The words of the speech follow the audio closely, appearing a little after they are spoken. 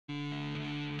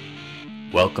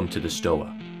Welcome to the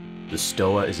Stoa. The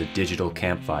Stoa is a digital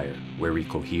campfire where we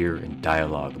cohere and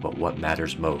dialogue about what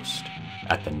matters most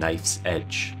at the knife's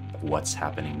edge of what's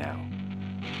happening now.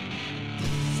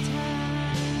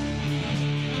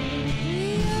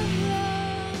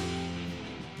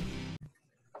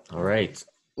 All right.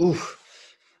 Oof.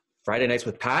 Friday nights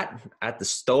with Pat at the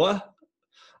Stoa.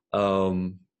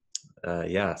 So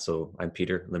I'm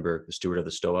Peter Limberg, the steward of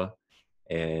the Stoa.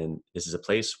 And this is a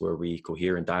place where we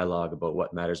cohere and dialogue about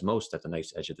what matters most at the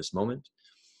knife's edge of this moment.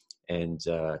 And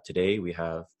today we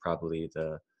have probably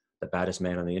the baddest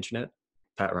man on the internet,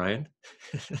 Pat Ryan.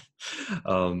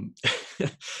 And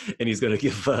he's going to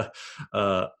give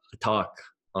a talk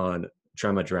on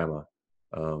trauma drama,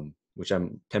 which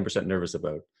I'm 10% nervous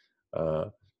about.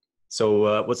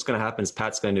 So what's going to happen is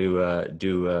Pat's going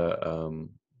to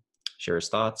share his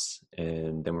thoughts,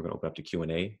 and then we're going to open up to Q&A.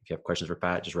 If you have questions for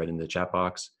Pat, just write in the chat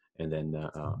box, and then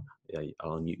I'll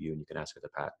unmute you and you can ask it to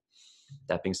Pat.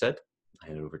 That being said, I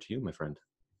hand it over to you, my friend.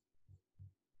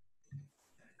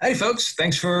 Hey, folks.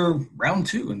 Thanks for round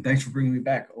two, and thanks for bringing me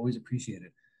back. Always appreciate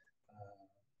it.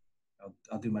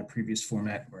 I'll do my previous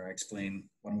format where I explain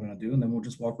what I'm going to do, and then we'll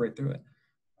just walk right through it.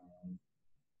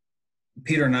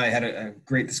 Peter and I had a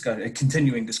great discussion, a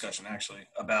continuing discussion, actually,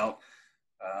 about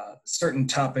certain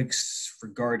topics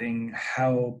regarding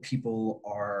how people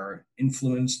are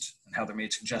influenced and how they're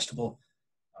made suggestible.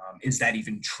 Is that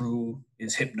even true?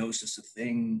 Is hypnosis a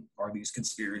thing? Are these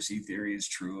conspiracy theories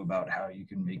true about how you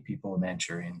can make people a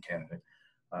Manchurian candidate?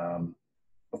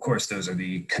 Of course, those are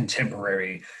the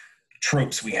contemporary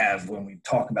tropes we have when we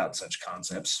talk about such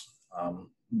concepts.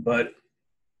 But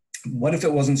what if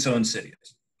it wasn't so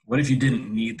insidious? What if you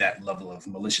didn't need that level of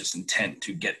malicious intent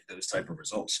to get those type of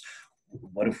results?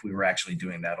 What if we were actually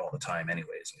doing that all the time anyways,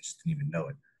 and we just didn't even know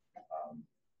it?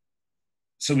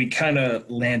 So we kind of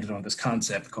landed on this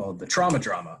concept called the trauma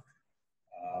drama,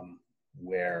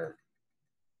 where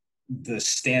the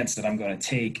stance that I'm going to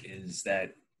take is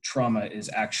that trauma is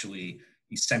actually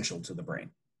essential to the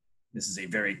brain. This is a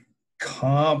very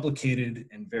complicated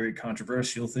and very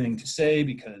controversial thing to say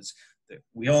because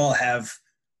we all have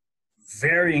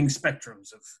varying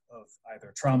spectrums of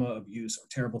either trauma, abuse, or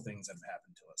terrible things that have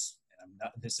happened to us. And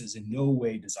this is in no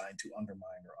way designed to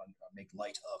undermine or make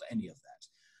light of any of that.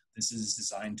 This is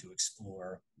designed to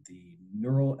explore the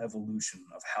neural evolution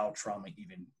of how trauma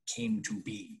even came to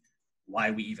be, why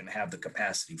we even have the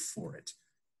capacity for it.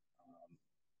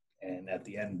 And at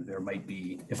the end, there might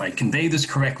be, if I convey this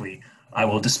correctly, I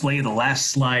will display the last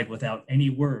slide without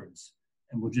any words,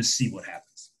 and we'll just see what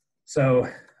happens. So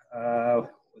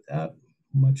without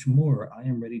much more, I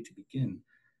am ready to begin.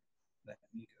 Let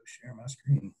me go share my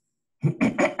screen.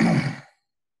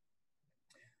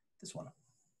 This one.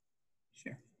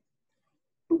 Share.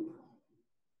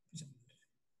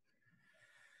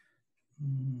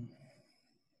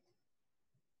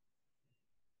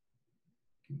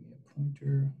 Give me a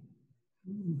pointer.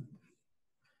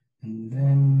 And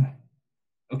then,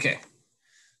 okay.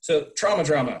 So trauma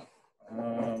drama.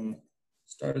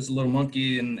 Start as a little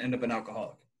monkey and end up an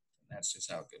alcoholic. That's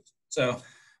just how it goes. So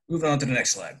moving on to the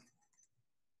next slide.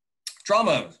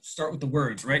 Trauma, start with the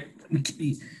words, right?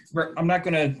 I'm not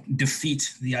going to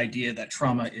defeat the idea that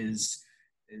trauma is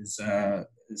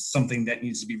something that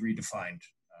needs to be redefined,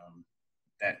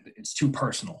 that it's too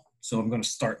personal. So I'm going to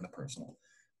start in the personal.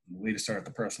 And the way to start at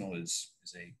the personal is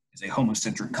a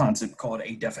homocentric concept called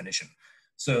a definition.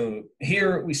 So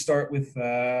here we start with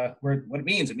what it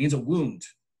means. It means a wound,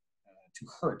 to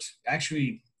hurt.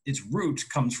 Actually, its root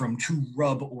comes from to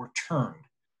rub or turn,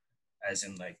 as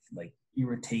in like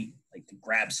irritate, like to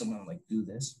grab someone, like do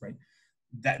this, right?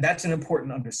 That's an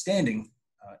important understanding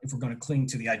if we're going to cling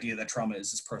to the idea that trauma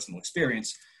is this personal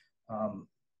experience. And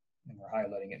we're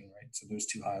highlighting it, right? So those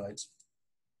two highlights.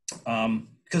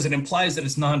 Because it implies that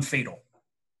it's non-fatal.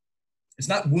 It's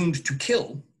not wound to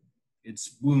kill,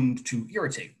 it's wound to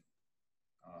irritate.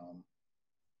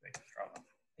 Trauma.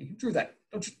 Hey, you drew that,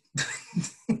 don't you?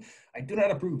 I do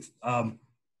not approve.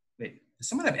 Wait, does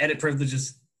someone have edit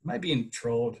privileges? Am I being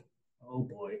trolled? Oh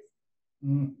boy.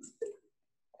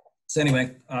 So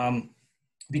anyway,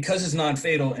 because it's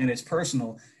non-fatal and it's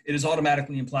personal, it is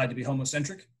automatically implied to be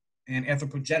homocentric and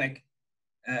anthropogenic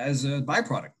as a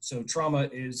byproduct. So trauma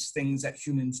is things that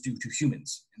humans do to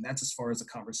humans, and that's as far as the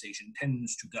conversation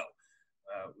tends to go.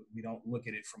 We don't look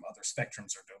at it from other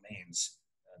spectrums or domains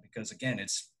because, again,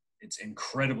 it's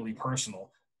incredibly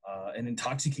personal and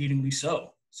intoxicatingly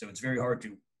so. So it's very hard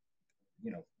to,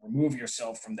 remove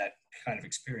yourself from that kind of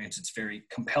experience. It's very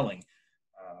compelling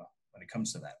when it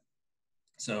comes to that.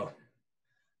 So,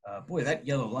 boy, that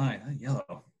yellow line, that yellow.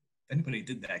 If anybody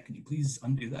did that, could you please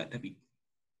undo that? That'd be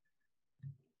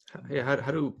Yeah,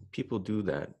 how do people do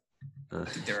that? I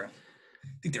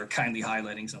think they're kindly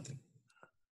highlighting something.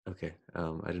 Okay,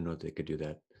 I didn't know if they could do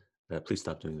that. Please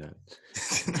stop doing that.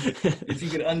 If you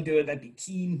could undo it, that'd be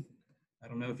keen. I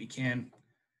don't know if you can.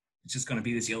 It's just going to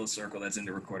be this yellow circle that's in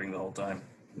the recording the whole time.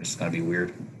 It's just going to be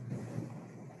weird.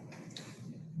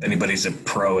 If anybody's a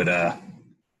pro at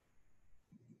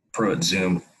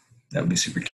Zoom, that would be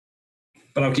super.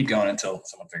 But I'll keep going until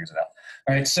someone figures it out.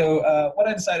 All right. So what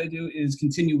I decided to do is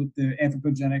continue with the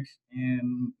anthropogenic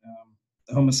and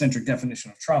the homocentric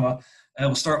definition of trauma.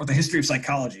 We'll start with the history of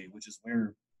psychology, which is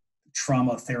where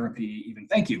trauma therapy even.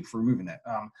 Thank you for removing that.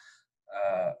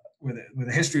 Where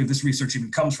the history of this research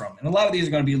even comes from. And a lot of these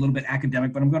are going to be a little bit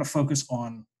academic, but I'm going to focus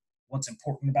on what's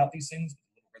important about these things, the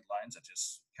little red lines that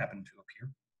just happen to appear.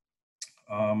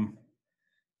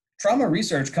 Trauma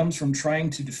research comes from trying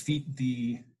to defeat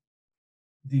the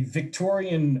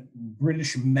Victorian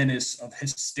British menace of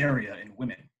hysteria in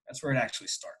women. That's where it actually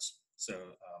starts. So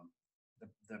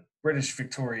the British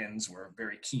Victorians were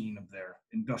very keen of their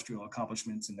industrial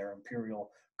accomplishments and their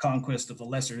imperial conquest of the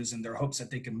lessers in their hopes that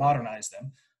they could modernize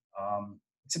them.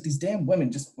 Except these damn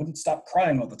women just wouldn't stop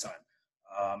crying all the time.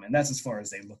 And that's as far as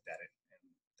they looked at it. And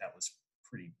that was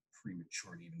pretty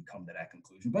premature to even come to that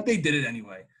conclusion. But they did it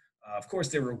anyway. Of course,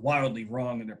 they were wildly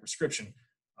wrong in their prescription.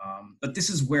 But this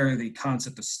is where the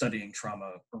concept of studying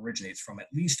trauma originates from, at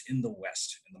least in the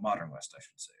West, in the modern West, I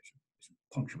should say. I should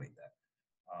punctuate that.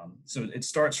 So it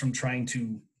starts from trying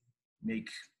to make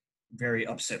very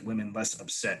upset women less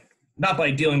upset, not by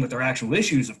dealing with their actual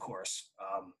issues, of course,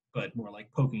 but more like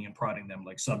poking and prodding them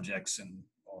like subjects and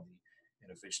all the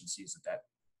inefficiencies that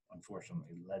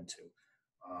unfortunately led to.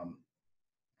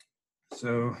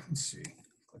 So let's see,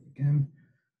 click again,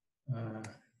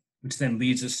 which then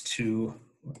leads us to,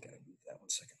 I gotta move that 1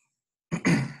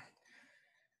 second.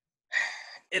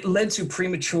 It led to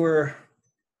premature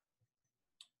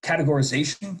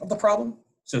categorization of the problem.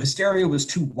 So hysteria was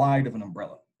too wide of an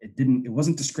umbrella. It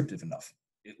wasn't descriptive enough.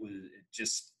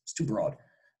 It's too broad.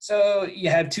 So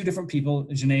you had two different people,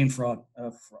 Genet and Fraud.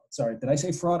 Sorry, did I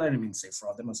say fraud? I didn't mean to say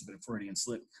fraud. That must have been a Freudian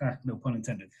slip. No pun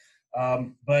intended.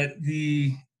 But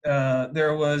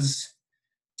there was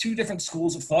two different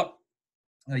schools of thought.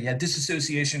 You had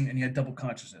disassociation and you had double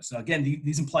consciousness. Now, again,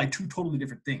 these imply two totally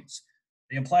different things.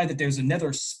 They imply that there's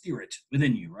another spirit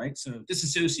within you, right? So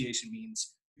disassociation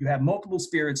means you have multiple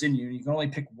spirits in you and you can only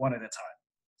pick one at a time.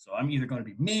 So I'm either going to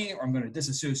be me or I'm going to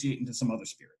disassociate into some other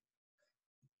spirit.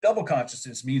 Double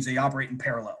consciousness means they operate in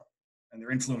parallel and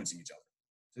they're influencing each other.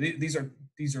 So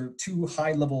these are two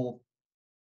high-level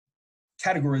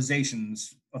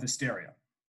categorizations of hysteria,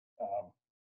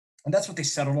 and that's what they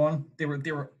settled on. They're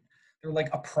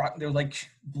like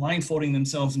blindfolding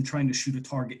themselves and trying to shoot a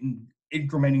target and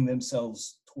incrementing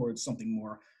themselves towards something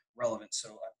more relevant. So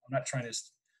I'm not trying to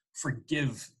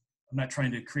forgive. I'm not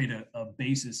trying to create a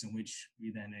basis in which we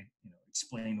then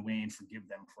explain away and forgive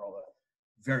them for all the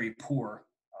very poor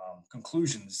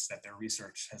conclusions that their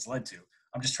research has led to.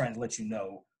 I'm just trying to let you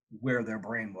know where their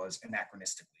brain was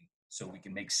anachronistically, so we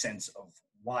can make sense of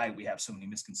why we have so many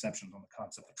misconceptions on the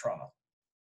concept of trauma.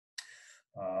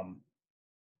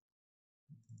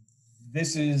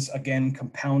 This is, again,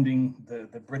 compounding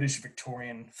the British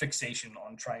Victorian fixation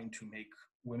on trying to make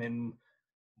women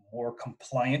more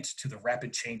compliant to the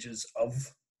rapid changes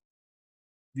of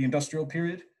the industrial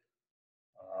period.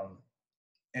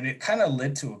 And it kind of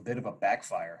led to a bit of a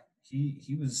backfire.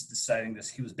 He was deciding this.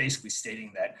 He was basically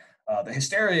stating that the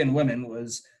hysteria in women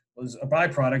was a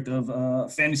byproduct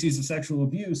of fantasies of sexual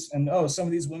abuse. And, some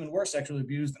of these women were sexually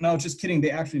abused. No, just kidding.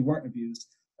 They actually weren't abused.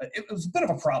 It was a bit of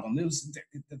a problem. There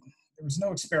was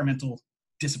no experimental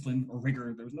discipline or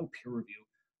rigor. There was no peer review.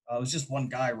 It was just one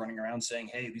guy running around saying,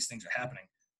 hey, these things are happening.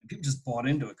 And people just bought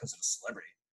into it because of a celebrity.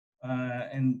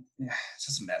 And it's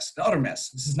just a mess, the utter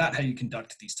mess. This is not how you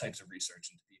conduct these types of research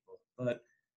into people.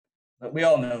 But we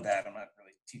all know that. I'm not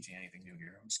really teaching anything new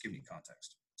here. I'm just giving you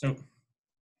context. So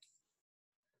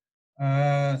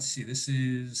let's see. This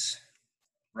is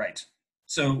right.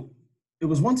 So it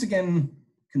was once again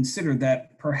considered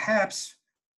that perhaps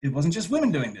it wasn't just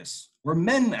women doing this. Were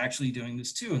men actually doing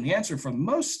this too? And the answer from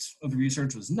most of the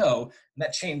research was no, and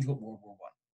that changed with World War I.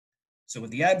 So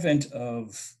with the advent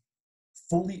of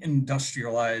fully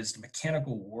industrialized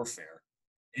mechanical warfare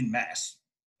in mass,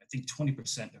 I think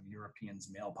 20% of Europeans'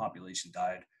 male population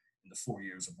died in the 4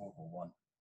 years of World War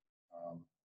I.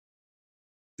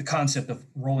 The concept of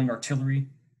rolling artillery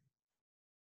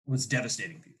was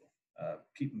devastating people.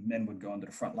 Men would go into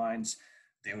the front lines.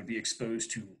 They would be exposed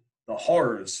to the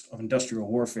horrors of industrial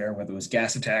warfare, whether it was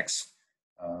gas attacks,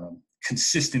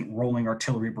 consistent rolling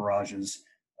artillery barrages,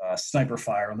 sniper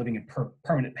fire, living in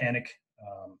permanent panic,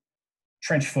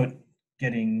 trench foot,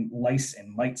 getting lice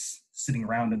and mites sitting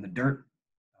around in the dirt,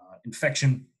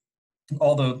 infection,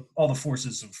 all the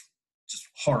forces of just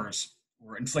horrors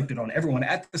were inflicted on everyone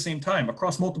at the same time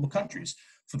across multiple countries,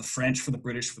 for the French, for the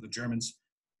British, for the Germans,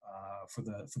 for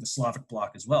the Slavic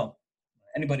bloc as well.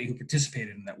 Anybody who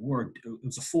participated in that war, it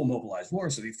was a full mobilized war,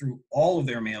 so they threw all of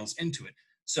their males into it.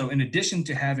 So in addition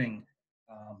to having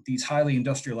these highly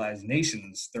industrialized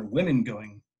nations, their women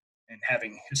going and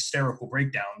having hysterical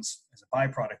breakdowns as a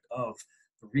byproduct of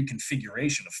the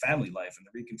reconfiguration of family life and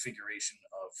the reconfiguration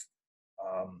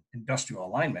of industrial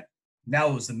alignment. Now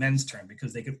it was the men's turn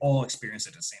because they could all experience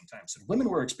it at the same time. So the women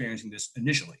were experiencing this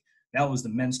initially. Now it was the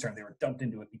men's turn. They were dumped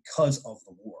into it because of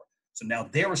the war. So now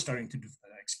they were starting to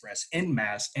express en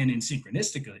masse and in synchrony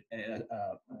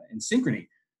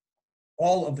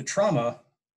all of the trauma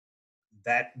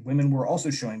that women were also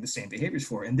showing the same behaviors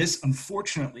for. And this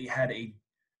unfortunately had a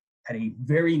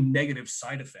very negative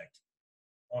side effect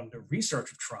on the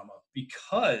research of trauma,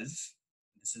 because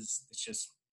this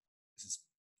is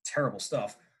terrible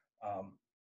stuff.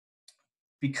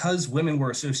 Because women were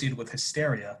associated with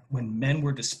hysteria, when men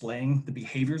were displaying the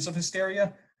behaviors of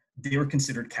hysteria, they were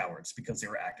considered cowards because they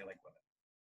were acting like women.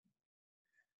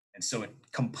 And so it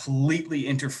completely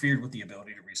interfered with the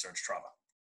ability to research trauma,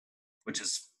 which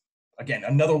is, again,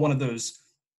 another one of those.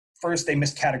 First, they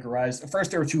miscategorized.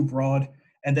 First, they were too broad,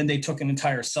 and then they took an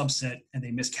entire subset and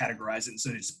they miscategorized it, and so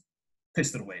they just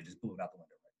pissed it away, just blew it out the window.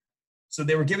 So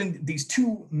they were given these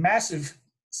two massive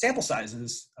sample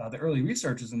sizes, the early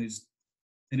researchers, and they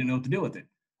didn't know what to do with it.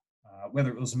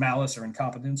 Whether it was malice or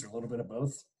incompetence or a little bit of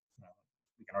both,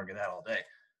 we can argue that all day.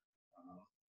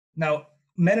 Now,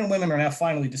 men and women are now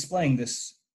finally displaying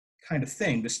this kind of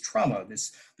thing, this trauma,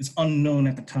 this unknown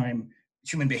at the time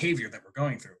human behavior that we're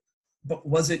going through. But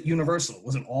was it universal?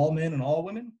 Was it all men and all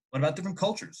women? What about different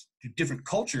cultures? Do different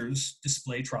cultures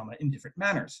display trauma in different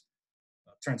manners?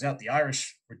 Turns out the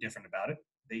Irish were different about it.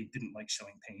 They didn't like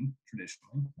showing pain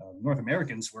traditionally. North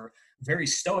Americans were very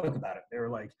stoic about it. They were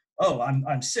like, oh,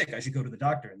 I'm sick, I should go to the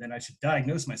doctor, and then I should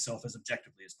diagnose myself as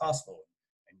objectively as possible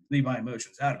and leave my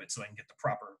emotions out of it so I can get the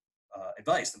proper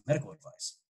advice, the medical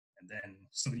advice. And then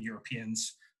some of the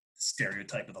Europeans, the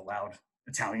stereotype of the loud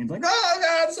Italians, like, oh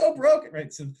God, I'm so broken,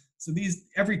 right? So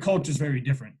every culture is very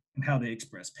different in how they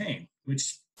express pain,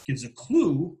 which gives a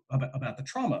clue about the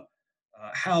trauma.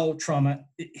 How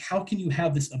can you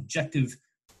have this objective,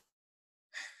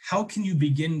 how can you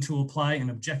begin to apply an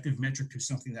objective metric to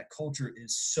something that culture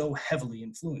is so heavily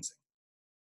influencing?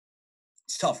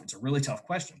 It's tough. It's a really tough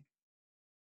question.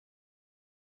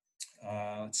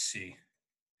 Let's see.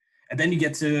 And then you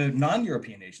get to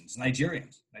non-European nations,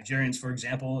 Nigerians. Nigerians, for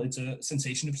example, it's a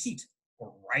sensation of heat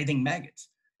or writhing maggots.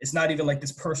 It's not even like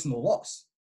this personal loss.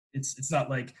 It's not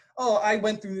like, oh, I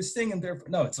went through this thing and therefore,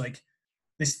 no, it's like,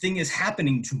 this thing is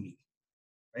happening to me,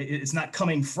 right? It's not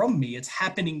coming from me, it's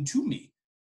happening to me.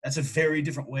 That's a very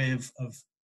different way of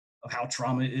how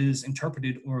trauma is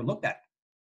interpreted or looked at.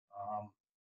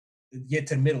 You get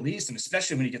to the Middle East, and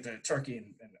especially when you get to Turkey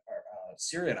and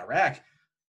Syria and Iraq,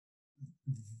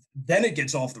 then it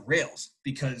gets off the rails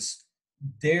because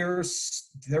their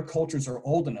cultures are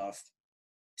old enough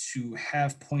to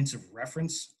have points of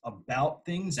reference about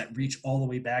things that reach all the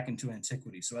way back into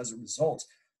antiquity. So as a result,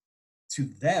 to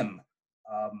them,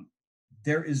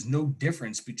 there is no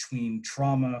difference between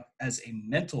trauma as a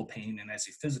mental pain and as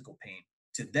a physical pain.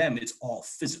 To them, it's all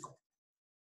physical.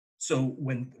 So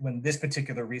when this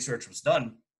particular research was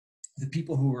done, the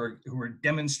people who were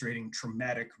demonstrating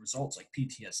traumatic results like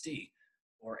PTSD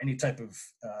or any type of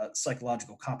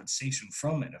psychological compensation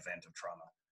from an event of trauma,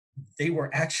 they were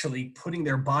actually putting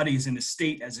their bodies in a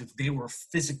state as if they were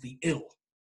physically ill.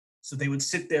 So they would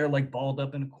sit there like balled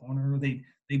up in a corner, or they'd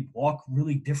walk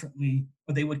really differently,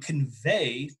 or they would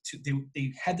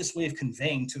they had this way of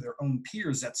conveying to their own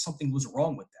peers that something was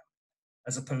wrong with them,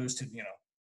 as opposed to,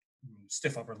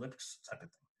 stiff upper lips type of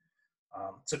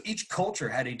thing. So each culture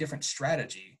had a different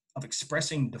strategy of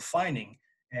expressing, defining,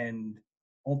 and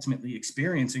ultimately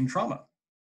experiencing trauma.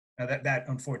 Now that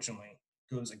unfortunately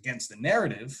goes against the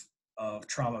narrative of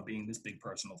trauma being this big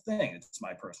personal thing. It's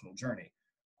my personal journey.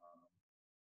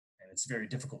 And it's very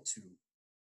difficult to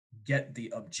get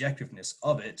the objectiveness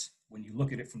of it when you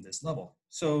look at it from this level.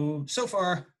 So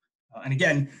far, and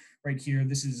again, right here,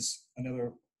 this is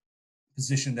another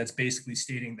position that's basically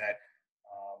stating that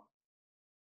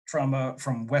trauma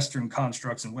from Western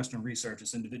constructs and Western research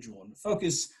is individual in the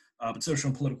focus, but social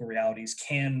and political realities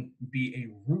can be a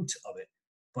root of it.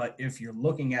 But if you're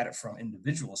looking at it from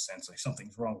individual sense, like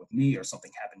something's wrong with me or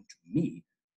something happened to me,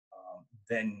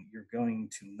 then you're going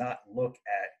to not look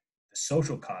at the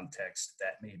social context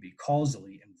that may be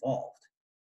causally involved.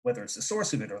 Whether it's the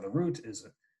source of it or the root is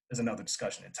another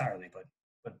discussion entirely, but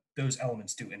those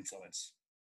elements do influence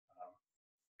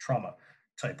trauma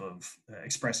type of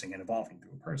expressing and evolving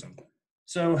through a person.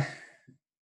 So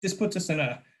this puts us in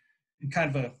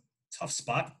kind of a tough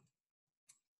spot,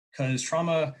 because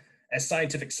trauma as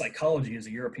scientific psychology is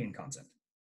a European concept.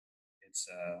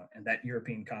 And that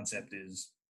European concept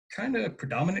is kind of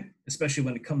predominant, especially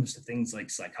when it comes to things like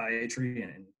psychiatry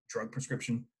and drug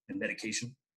prescription and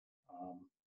medication.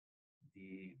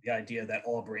 The idea that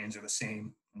all brains are the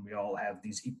same and we all have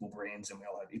these equal brains and we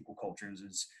all have equal cultures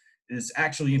is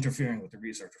actually interfering with the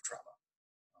research of trauma.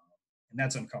 And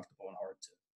that's uncomfortable and hard to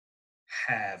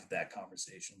have that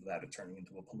conversation without it turning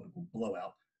into a political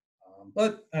blowout.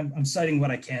 But I'm citing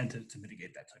what I can to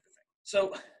mitigate that type of thing.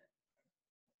 So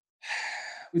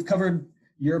we've covered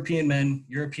European men,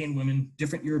 European women,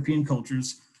 different European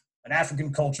cultures, an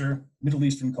African culture, Middle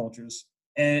Eastern cultures,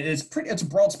 and it's a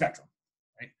broad spectrum,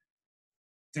 right?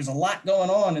 There's a lot going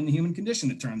on in the human condition,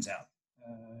 it turns out,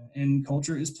 and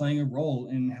culture is playing a role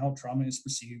in how trauma is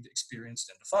perceived, experienced,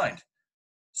 and defined.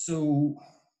 So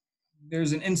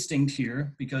there's an instinct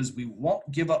here, because we won't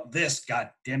give up this, God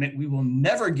damn it, we will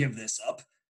never give this up.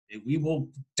 We will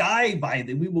die by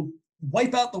it. We will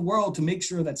wipe out the world to make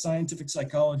sure that scientific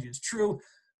psychology is true.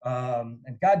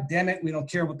 And God damn it, we don't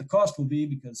care what the cost will be,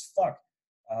 because fuck.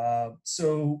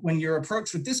 So when you're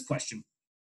approached with this question,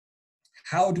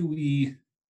 how do we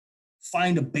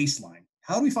find a baseline?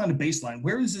 How do we find a baseline?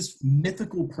 Where is this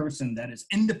mythical person that is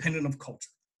independent of culture?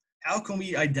 How can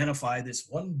we identify this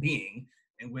one being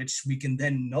in which we can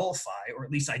then nullify, or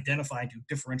at least identify and do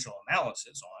differential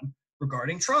analysis on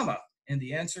regarding trauma? And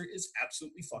the answer is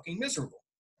absolutely fucking miserable.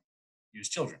 Use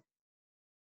children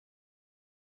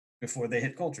before they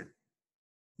hit culture.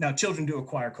 Now, children do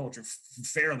acquire culture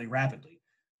fairly rapidly,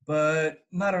 but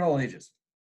not at all ages.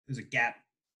 There's a gap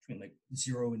between like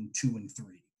 0 and 2 and 3.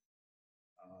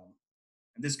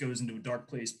 And this goes into a dark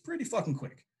place pretty fucking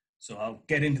quick. So I'll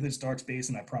get into this dark space,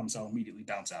 and I promise I'll immediately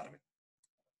bounce out of it.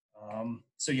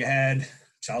 So you had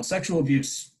child sexual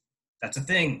abuse. That's a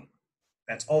thing.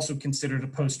 That's also considered a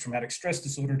post-traumatic stress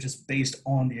disorder, just based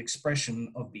on the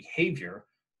expression of behavior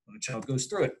when a child goes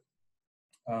through it.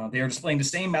 They are displaying the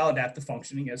same maladaptive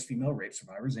functioning as female rape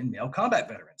survivors and male combat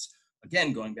veterans.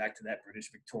 Again, going back to that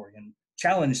British Victorian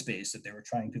challenge space that they were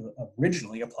trying to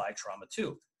originally apply trauma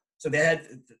to. So they had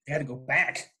to go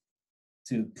back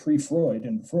to pre-Freud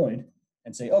and Freud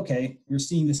and say, okay, we're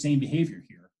seeing the same behavior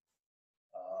here.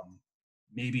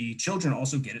 Maybe children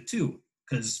also get it too,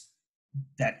 because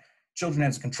that children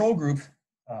as a control group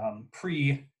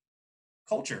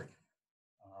pre-culture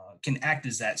can act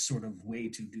as that sort of way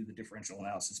to do the differential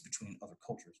analysis between other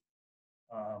cultures.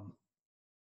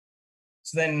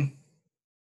 So then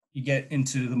you get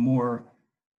into the more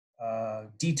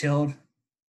detailed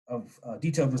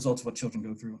results of what children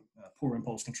go through: poor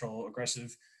impulse control,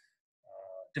 aggressive,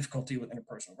 difficulty with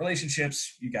interpersonal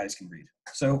relationships. You guys can read.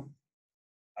 So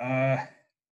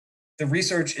the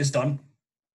research is done.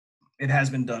 It has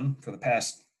been done for the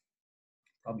past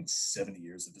probably 70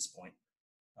 years at this point.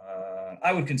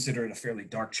 I would consider it a fairly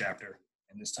dark chapter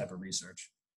in this type of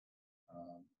research.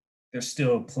 There's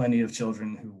still plenty of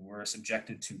children who were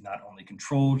subjected to not only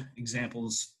controlled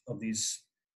examples of these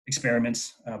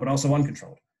experiments, but also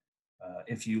uncontrolled.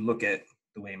 If you look at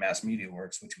the way mass media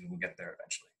works, which we will get there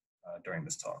eventually during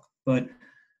this talk. But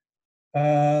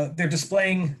they're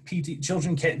displaying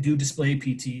children do display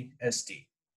PTSD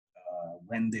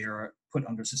when they are put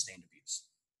under sustained abuse.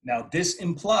 Now, this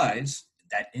implies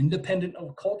that independent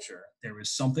of culture, there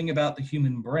is something about the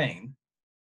human brain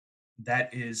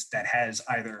that has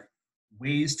either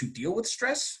ways to deal with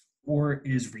stress, or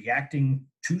is reacting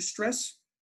to stress,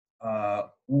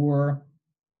 or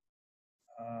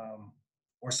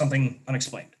something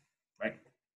unexplained, right?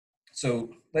 So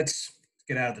let's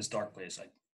get out of this dark place. I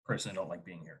personally don't like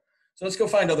being here. So let's go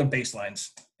find other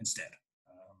baselines instead.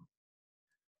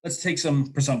 Let's take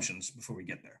some presumptions before we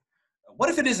get there. What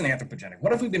if it isn't anthropogenic?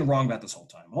 What if we've been wrong about this whole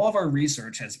time? All of our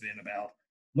research has been about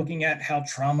looking at how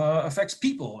trauma affects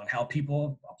people and how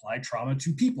people apply trauma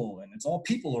to people, and it's all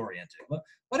people oriented.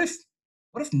 What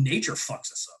if nature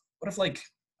fucks us up? What if, like,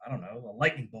 I don't know, a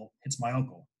lightning bolt hits my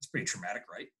uncle? It's pretty traumatic,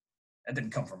 right? That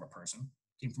didn't come from a person.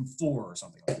 It came from Thor or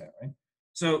something like that, right?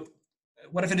 So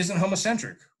what if it isn't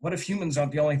homocentric? What if humans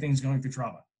aren't the only things going through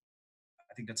trauma?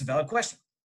 I think that's a valid question.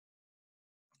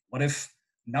 What if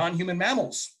non-human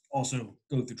mammals also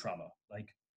go through trauma, like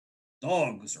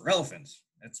dogs or elephants?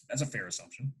 That's a fair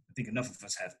assumption. I think enough of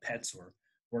us have pets or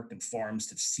worked in farms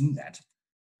to have seen that.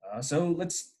 So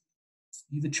let's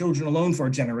leave the children alone for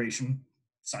a generation.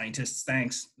 Scientists,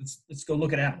 thanks. Let's go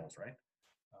look at animals, right?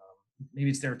 maybe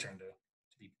it's their turn to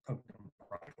be poked and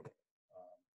prodded.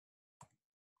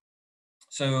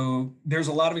 So there's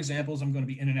a lot of examples. I'm going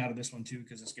to be in and out of this one too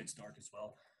because this gets dark as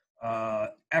well.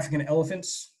 African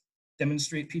elephants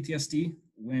demonstrate PTSD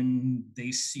when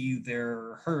they see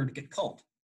their herd get culled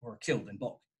or killed in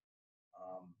bulk.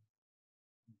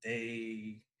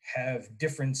 They have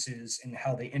differences in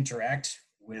how they interact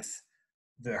with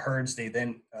the herds they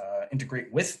then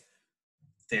integrate with.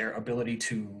 Their ability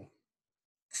to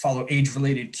follow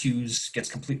age-related cues gets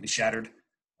completely shattered.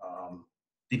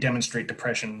 They demonstrate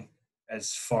depression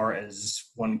as far as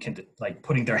one can, like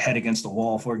putting their head against the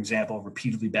wall, for example,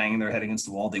 repeatedly banging their head against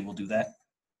the wall, they will do that.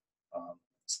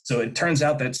 So it turns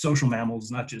out that social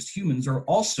mammals, not just humans, are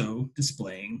also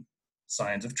displaying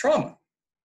signs of trauma.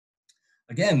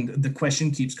 Again, the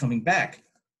question keeps coming back.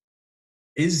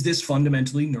 Is this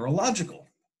fundamentally neurological?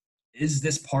 Is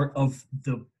this part of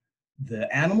the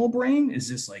animal brain? Is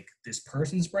this like this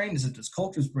person's brain? Is it this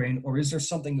culture's brain? Or is there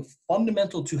something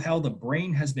fundamental to how the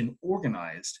brain has been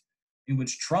organized in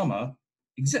which trauma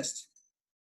exists?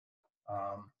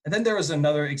 And then there was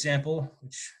another example,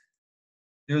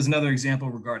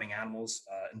 regarding animals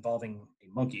involving a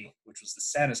monkey, which was the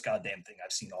saddest goddamn thing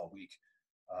I've seen all week.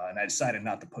 And I decided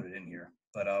not to put it in here,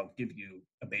 but I'll give you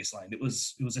a baseline. It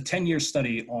was a 10-year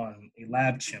study on a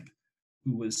lab chimp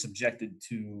who was subjected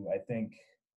to, I think,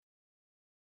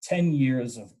 10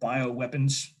 years of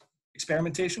bioweapons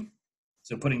experimentation.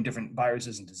 So putting different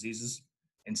viruses and diseases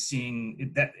and seeing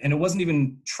it, that, and it wasn't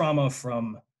even trauma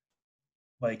from,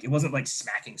 like, it wasn't like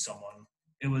smacking someone.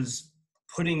 It was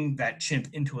putting that chimp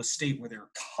into a state where they're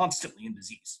constantly in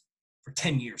disease for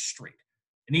 10 years straight.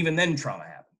 And even then trauma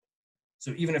happened.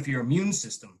 So even if your immune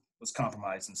system was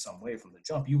compromised in some way from the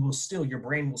jump, your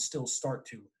brain will still start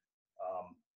to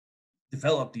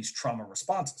develop these trauma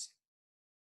responses.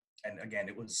 And again,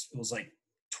 it was like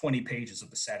 20 pages of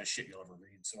the saddest shit you'll ever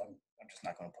read. So I'm just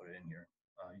not going to put it in here.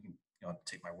 You don't have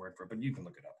to take my word for it, but you can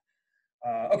look it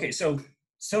up. Okay, so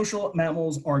social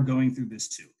mammals are going through this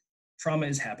too. Trauma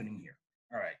is happening here.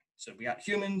 All right, so we got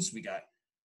humans, we got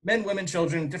men, women,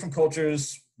 children, different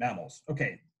cultures, mammals.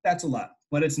 Okay, that's a lot,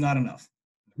 but it's not enough.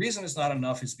 The reason it's not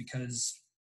enough is because,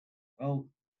 well,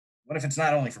 what if it's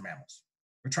not only for mammals?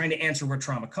 We're trying to answer where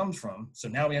trauma comes from, so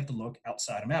now we have to look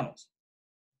outside of mammals.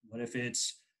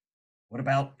 What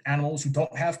about animals who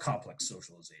don't have complex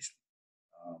socialization?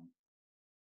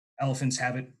 Elephants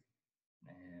have it,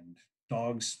 and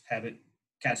dogs have it,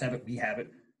 cats have it, we have it.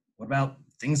 What about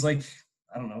things like,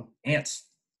 I don't know, ants,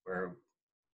 where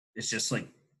it's just like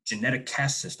genetic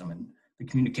caste system and the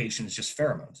communication is just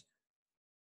pheromones?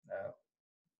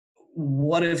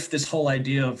 What if this whole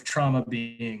idea of trauma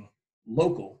being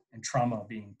local and trauma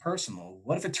being personal,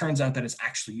 what if it turns out that it's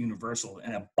actually universal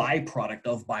and a byproduct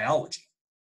of biology?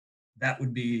 That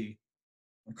would be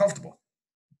uncomfortable,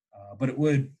 but it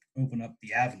would open up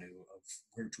the avenue of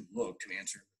where to look to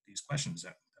answer these questions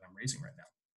that I'm raising right now.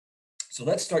 So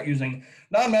let's start using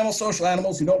non-mammal social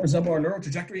animals who don't resemble our neural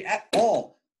trajectory at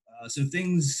all. So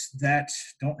things that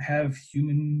don't have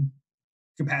human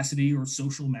capacity, or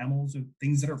social mammals, or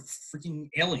things that are freaking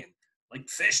alien, like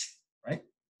fish, right?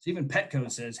 So even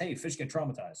Petco says, hey, fish get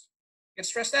traumatized, get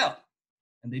stressed out,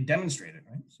 and they demonstrate it,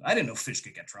 right? So I didn't know fish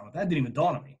could get traumatized. That didn't even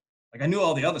dawn on me. Like, I knew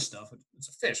all the other stuff. It's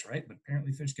a fish, right? But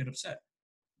apparently fish get upset.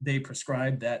 They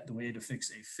prescribe that the way to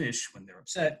fix a fish when they're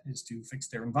upset is to fix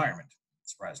their environment,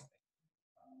 surprisingly,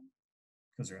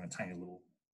 because they're in a tiny little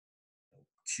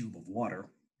cube of water,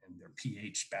 and their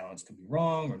pH balance could be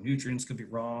wrong, or nutrients could be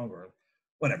wrong, or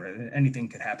whatever. Anything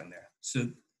could happen there. So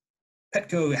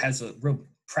Petco has a real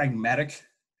pragmatic,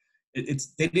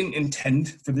 they didn't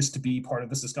intend for this to be part of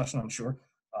this discussion, I'm sure,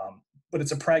 but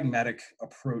it's a pragmatic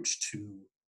approach to,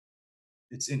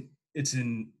 it's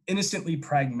an innocently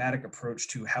pragmatic approach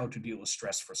to how to deal with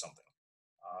stress for something.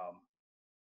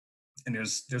 And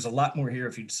there's a lot more here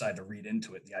if you decide to read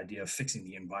into it, the idea of fixing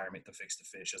the environment to fix the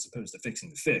fish, as opposed to fixing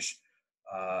the fish,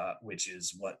 which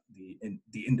is what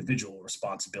the individual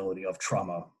responsibility of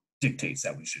trauma dictates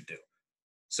that we should do.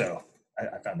 So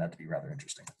I found that to be rather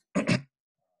interesting.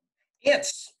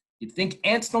 Ants. You'd think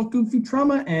ants don't go through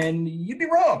trauma, and you'd be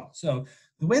wrong. So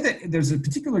the way that there's a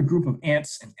particular group of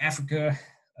ants in Africa,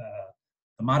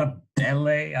 the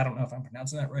Matabele, I don't know if I'm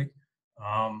pronouncing that right.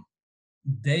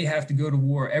 They have to go to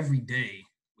war every day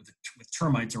with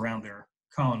termites around their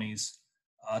colonies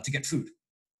to get food.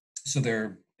 So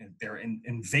they're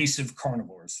invasive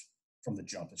carnivores from the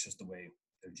jump. It's just the way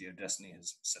their geodestiny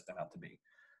has set them out to be.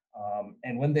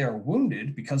 And when they are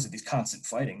wounded because of these constant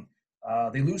fighting,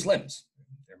 they lose limbs.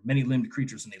 They're many-limbed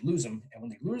creatures, and they lose them. And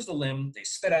when they lose the limb, they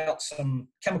spit out some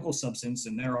chemical substance,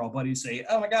 and their all buddies say,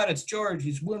 "Oh my God, it's George.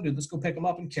 He's wounded. Let's go pick him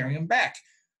up and carry him back."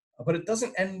 But it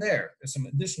doesn't end there. There's some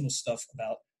additional stuff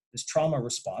about this trauma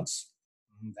response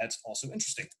that's also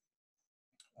interesting.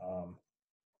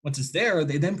 Once it's there,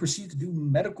 they then proceed to do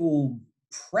medical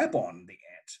prep on the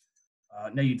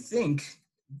ant. Now, you'd think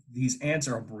these ants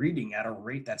are breeding at a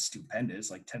rate that's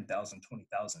stupendous, like 10,000,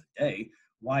 20,000 a day.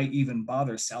 Why even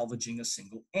bother salvaging a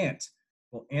single ant?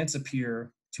 Well, ants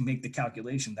appear to make the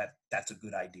calculation that that's a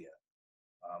good idea.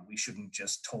 We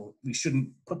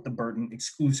shouldn't put the burden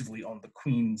exclusively on the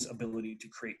queen's ability to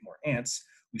create more ants.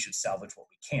 We should salvage what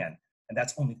we can. And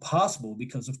that's only possible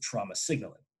because of trauma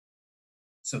signaling.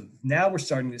 So now we're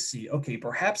starting to see, okay,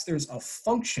 perhaps there's a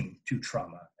function to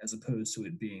trauma as opposed to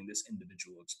it being this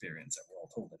individual experience that we're all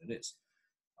told that it is.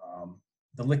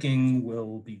 The licking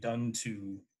will be done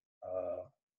to,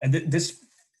 and this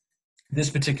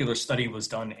particular study was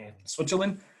done in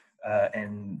Switzerland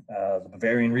and the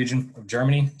Bavarian region of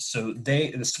Germany. So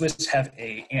the Swiss have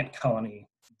an ant colony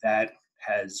that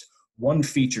has one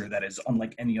feature that is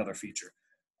unlike any other feature.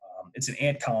 It's an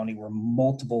ant colony where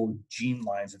multiple gene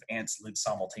lines of ants live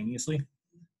simultaneously.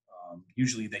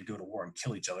 Usually they go to war and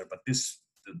kill each other, but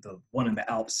the one in the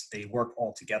Alps, they work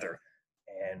all together,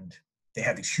 and they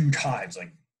have these huge hives,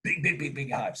 like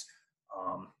big hives.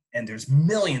 And there's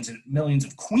millions and millions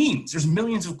of queens. There's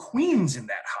millions of queens in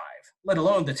that hive, let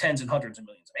alone the tens and hundreds of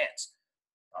millions of ants.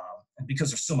 And because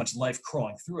there's so much life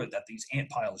crawling through it, that these ant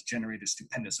piles generate a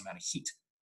stupendous amount of heat.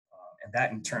 And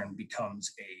that in turn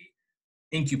becomes a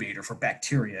incubator for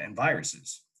bacteria and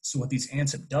viruses. So what these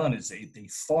ants have done is they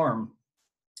farm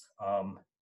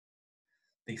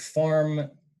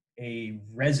a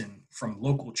resin from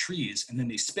local trees, and then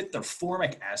they spit their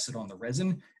formic acid on the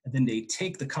resin, and then they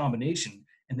take the combination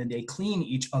and then they clean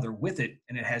each other with it,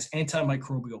 and it has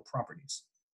antimicrobial properties.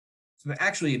 So they're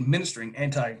actually administering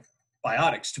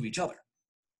antibiotics to each other,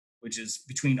 which is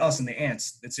between us and the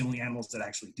ants, it's the only animals that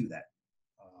actually do that.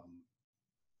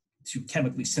 To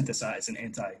chemically synthesize an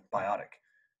antibiotic,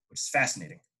 which is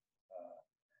fascinating.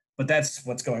 But that's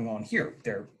what's going on here.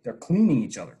 They're cleaning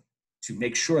each other to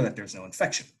make sure that there's no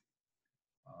infection.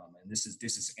 And this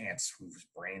is ants whose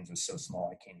brains are so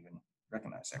small I can't even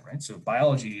recognize that, right? So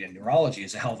biology and neurology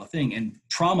is a hell of a thing, and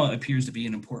trauma appears to be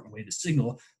an important way to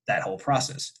signal that whole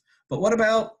process. But what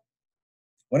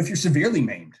if you're severely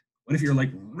maimed? What if you're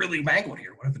like really mangled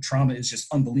here? What if the trauma is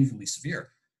just unbelievably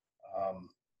severe?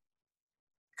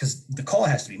 Because the call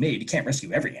has to be made. You can't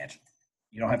rescue every ant.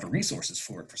 You don't have the resources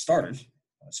for it, for starters.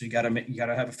 So you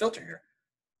gotta have a filter here.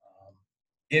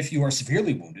 If you are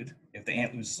severely wounded, if the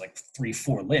ant loses like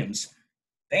 3-4 limbs,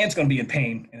 the ant's going to be in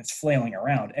pain and it's flailing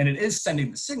around, and it is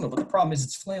sending the signal. But the problem is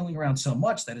it's flailing around so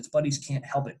much that its buddies can't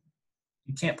help it.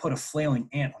 You can't put a flailing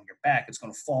ant on your back; it's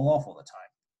going to fall off all the time.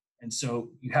 And so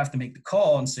you have to make the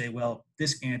call and say, well,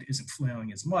 this ant isn't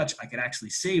flailing as much. I could actually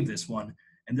save this one,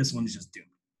 and this one's just doomed.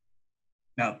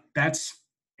 Now, that's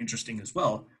interesting as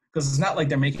well, because it's not like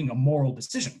they're making a moral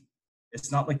decision.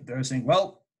 It's not like they're saying,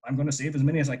 well, I'm going to save as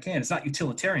many as I can. It's not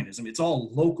utilitarianism. It's all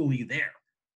locally there.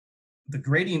 The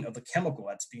gradient of the chemical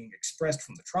that's being expressed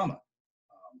from the trauma,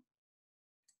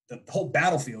 the whole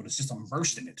battlefield is just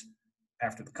immersed in it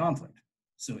after the conflict.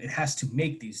 So it has to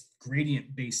make these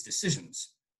gradient-based decisions.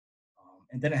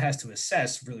 And then it has to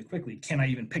assess really quickly, can I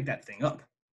even pick that thing up?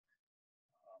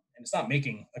 And it's not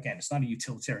making, again, it's not a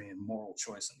utilitarian moral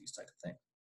choice on these type of things.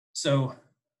 So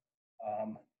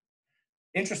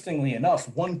interestingly enough,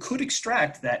 one could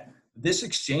extract that this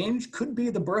exchange could be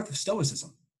the birth of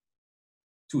Stoicism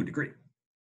to a degree.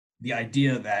 The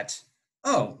idea that,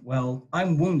 oh, well,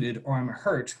 I'm wounded or I'm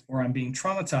hurt or I'm being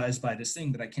traumatized by this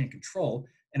thing that I can't control.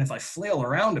 And if I flail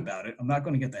around about it, I'm not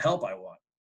going to get the help I want.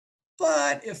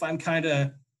 But if I'm kind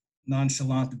of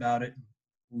nonchalant about it,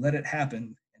 let it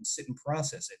happen and sit and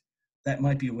process it, that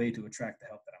might be a way to attract the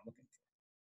help that I'm looking for.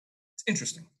 It's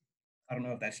interesting. I don't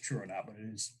know if that's true or not, but it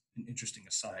is an interesting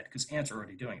aside because ants are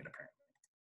already doing it apparently.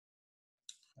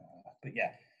 But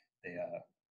yeah,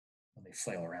 when they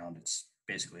flail around, it's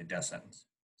basically a death sentence.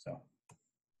 So,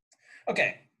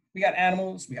 okay, we got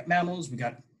animals, we got mammals, we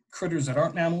got critters that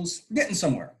aren't mammals. We're getting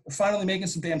somewhere. We're finally making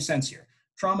some damn sense here.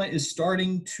 Trauma is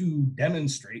starting to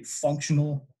demonstrate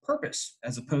functional purpose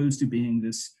as opposed to being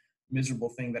this miserable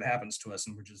thing that happens to us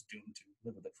and we're just doomed to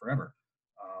live with it forever.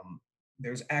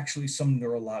 There's actually some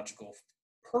neurological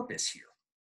purpose here.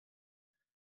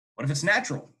 What if it's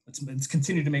natural? Let's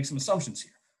continue to make some assumptions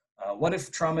here. What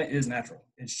if trauma is natural?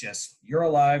 It's just, you're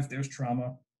alive, there's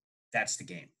trauma, that's the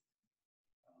game.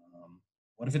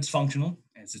 What if it's functional,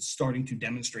 as it's starting to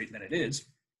demonstrate that it is?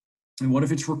 And what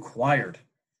if it's required?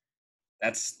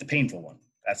 That's the painful one.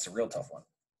 That's the real tough one.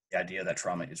 The idea that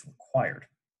trauma is required.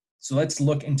 So let's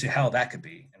look into how that could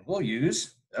be. And we'll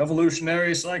use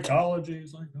evolutionary psychology.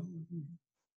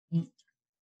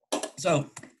 So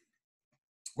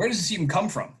where does this even come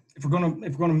from? If we're going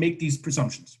to make these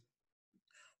presumptions,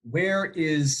 where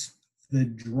is the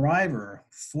driver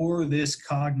for this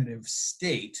cognitive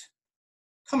state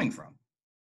coming from?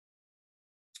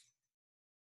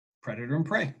 Predator and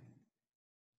prey.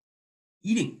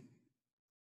 Eating.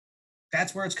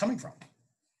 That's where it's coming from.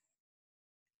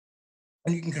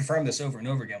 And you can confirm this over and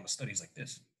over again with studies like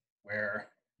this, where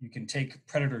you can take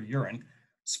predator urine,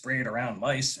 spray it around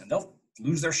mice, and they'll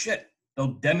lose their shit.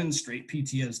 They'll demonstrate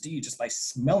PTSD just by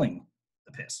smelling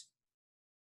the piss.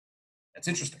 That's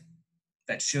interesting.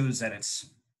 That shows that it's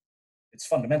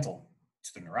fundamental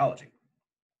to the neurology,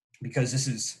 because this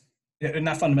is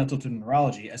not fundamental to the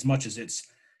neurology as much as it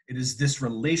is this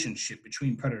relationship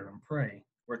between predator and prey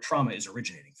where trauma is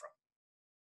originating from.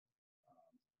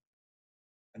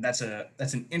 And that's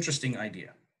an interesting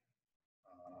idea,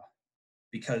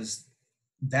 because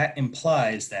that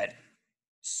implies that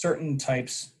certain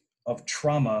types of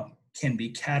trauma can be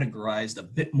categorized a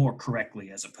bit more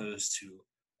correctly as opposed to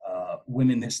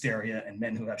women hysteria and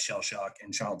men who have shell shock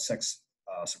and child sex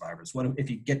survivors. What if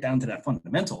you get down to that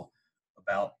fundamental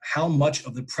about how much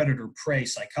of the predator-prey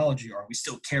psychology are we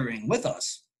still carrying with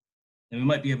us, then we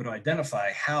might be able to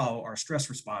identify how our stress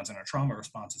response and our trauma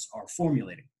responses are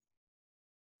formulating.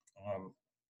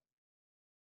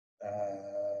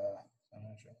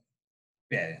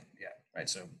 Right.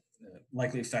 So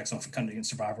likely effects on fecundity and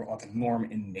survival are the norm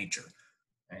in nature.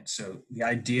 Right. So the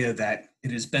idea that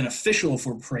it is beneficial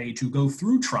for prey to go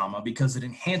through trauma because it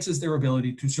enhances their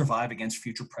ability to survive against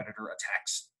future predator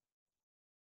attacks.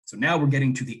 So now we're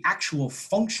getting to the actual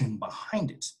function behind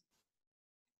it.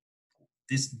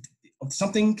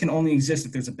 Something can only exist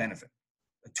if there's a benefit,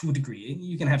 to a degree.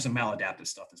 You can have some maladaptive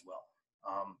stuff as well.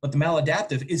 But the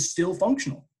maladaptive is still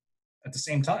functional at the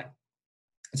same time.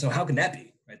 And so how can that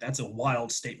be? Right? That's a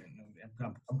wild statement.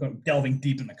 I'm going delving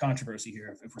deep into controversy here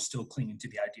if we're still clinging to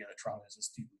the idea that trauma is this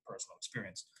deeply personal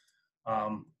experience.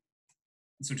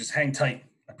 So just hang tight.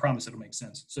 I promise it'll make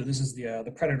sense. So this is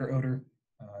the predator odor,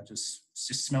 just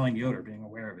smelling the odor, being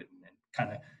aware of it, and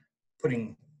kind of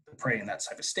putting the prey in that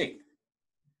type of state.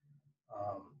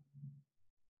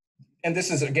 And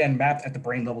this is, again, mapped at the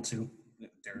brain level too.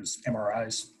 There's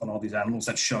MRIs on all these animals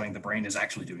that's showing the brain is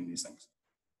actually doing these things.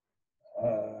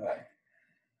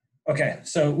 Okay,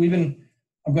 so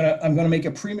I'm gonna make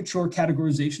a premature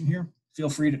categorization here. Feel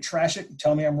free to trash it and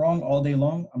tell me I'm wrong all day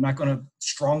long. I'm not gonna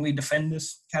strongly defend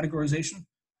this categorization.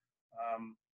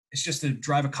 It's just to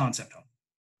drive a concept home.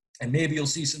 And maybe you'll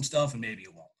see some stuff and maybe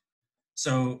you won't.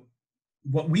 So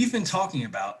what we've been talking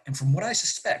about, and from what I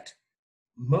suspect,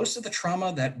 most of the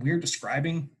trauma that we're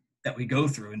describing that we go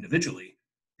through individually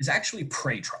is actually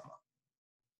prey trauma,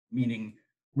 meaning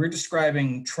we're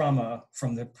describing trauma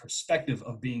from the perspective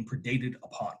of being predated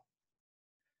upon.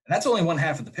 And that's only one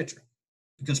half of the picture,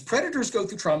 because predators go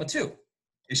through trauma too.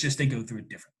 It's just they go through it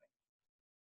differently.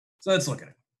 So let's look at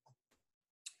it.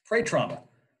 Prey trauma.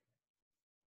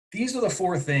 These are the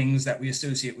four things that we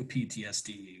associate with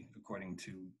PTSD, according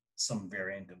to some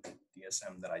variant of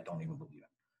DSM that I don't even believe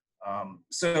in.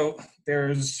 So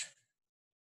there's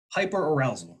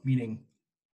hyperarousal, meaning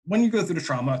when you go through the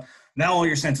trauma, now all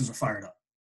your senses are fired up.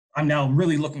 I'm now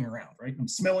really looking around, right? I'm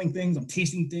smelling things, I'm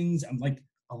tasting things, I'm like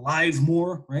alive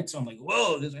more, right? So I'm like,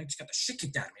 whoa, I just got the shit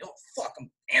kicked out of me. Oh, fuck,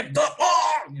 I'm amped up.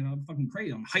 Oh, I'm fucking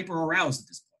crazy. I'm hyper aroused at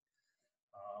this point.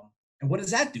 And what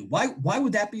does that do? Why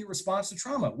would that be a response to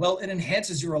trauma? Well, it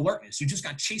enhances your alertness. You just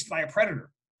got chased by a predator.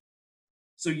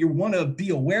 So you want to be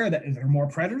aware that there are more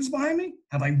predators behind me?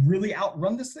 Have I really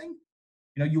outrun this thing?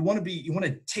 You want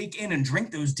to take in and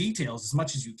drink those details as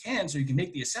much as you can so you can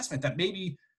make the assessment that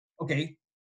maybe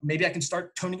I can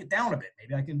start toning it down a bit.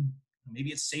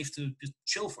 Maybe it's safe to just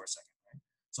chill for a second. Right?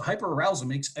 So hyperarousal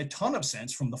makes a ton of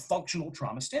sense from the functional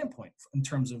trauma standpoint in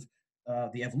terms of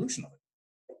the evolution of it.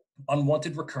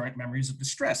 Unwanted recurrent memories of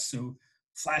distress. So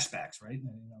flashbacks, right?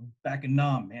 Back in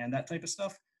Nam, man, that type of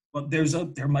stuff. But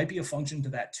there might be a function to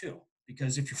that too,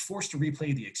 because if you're forced to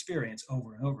replay the experience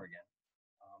over and over again,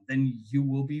 then you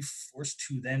will be forced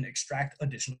to then extract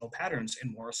additional patterns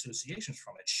and more associations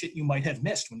from it. Shit you might have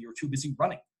missed when you were too busy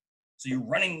running. So you're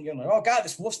running, you're like, oh God,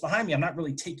 this wolf's behind me. I'm not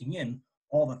really taking in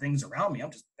all the things around me.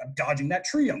 I'm dodging that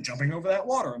tree. I'm jumping over that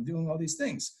water. I'm doing all these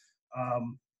things.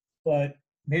 But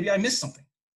maybe I missed something.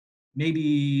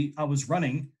 Maybe I was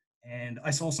running and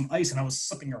I saw some ice and I was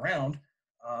slipping around.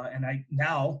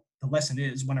 Now the lesson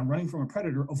is when I'm running from a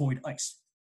predator, avoid ice,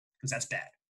 because that's bad,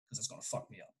 because it's going to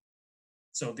fuck me up.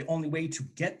 So the only way to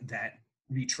get that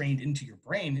retrained into your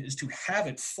brain is to have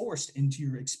it forced into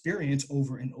your experience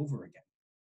over and over again.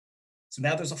 So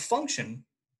now there's a function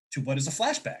to what is a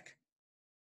flashback.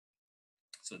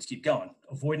 So let's keep going.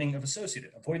 Avoidance of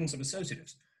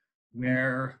associatives,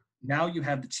 where now you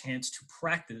have the chance to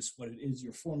practice what it is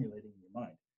you're formulating in your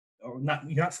mind. Or not,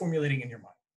 you're not formulating in your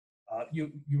mind.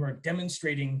 You are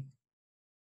demonstrating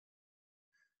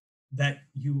that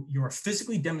you are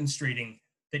physically demonstrating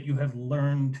that you have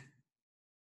learned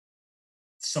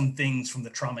some things from the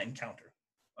trauma encounter.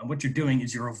 And what you're doing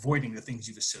is you're avoiding the things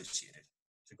you've associated.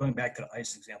 So going back to the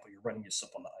ice example, you're running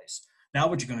yourself on the ice. Now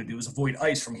what you're going to do is avoid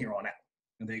ice from here on out.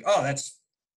 And think, oh, that's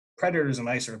predators and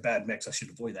ice are a bad mix. I should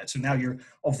avoid that. So now you're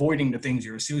avoiding the things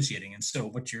you're associating. And so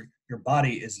what your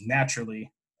body is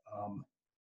naturally,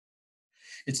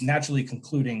 it's naturally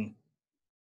concluding,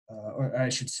 or I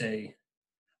should say,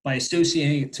 by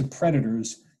associating it to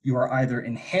predators, you are either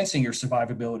enhancing your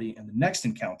survivability in the next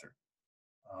encounter,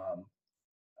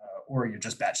 or you're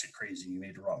just batshit crazy and you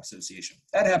made the wrong association.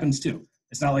 That happens too.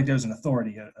 It's not like there's an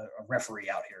authority, a referee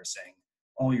out here saying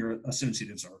all your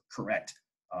associatives are correct.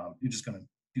 You're just going to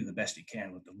do the best you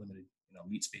can with the limited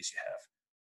meat space you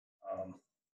have.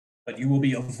 But you will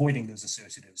be avoiding those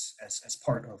associatives as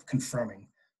part of confirming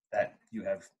that you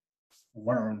have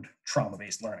learned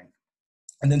trauma-based learning.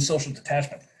 And then social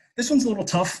detachment. This one's a little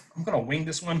tough. I'm going to wing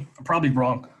this one. I'm probably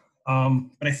wrong.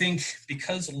 But I think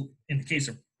because in the case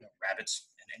of rabbits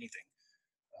and anything,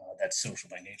 that's social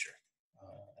by nature.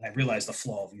 And I realize the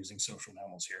flaw of using social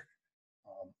mammals here.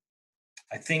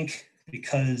 I think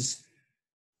because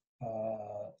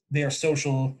they are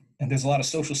social and there's a lot of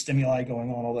social stimuli going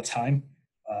on all the time,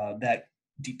 that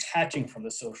detaching from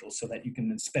the social so that you can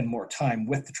then spend more time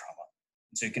with the trauma.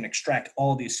 And so you can extract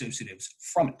all the associatives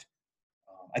from it.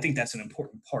 I think that's an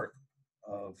important part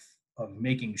of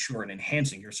making sure and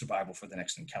enhancing your survival for the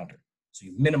next encounter. So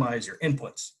you minimize your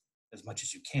inputs as much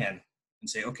as you can and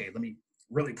say, okay, let me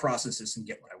really process this and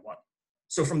get what I want.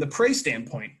 So from the prey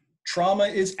standpoint, trauma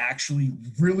is actually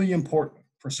really important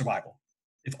for survival.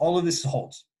 If all of this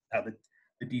holds, now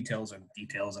the details are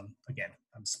details, and again,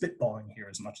 I'm spitballing here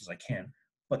as much as I can,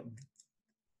 but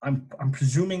I'm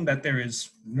presuming that there is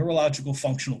neurological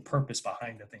functional purpose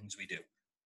behind the things we do.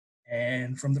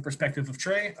 And from the perspective of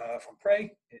prey,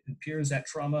 it appears that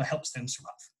trauma helps them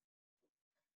survive.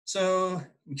 So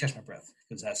let me catch my breath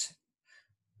because that's,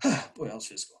 boy, that was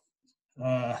physical.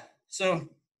 So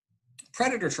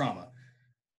predator trauma.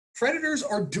 Predators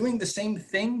are doing the same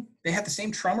thing. They have the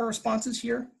same trauma responses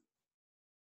here,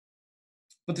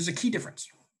 but there's a key difference.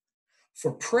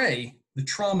 For prey, the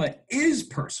trauma is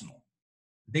personal.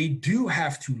 They do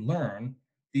have to learn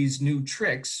these new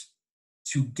tricks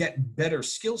to get better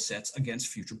skill sets against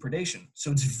future predation.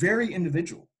 So it's very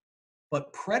individual.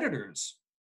 But predators,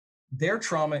 their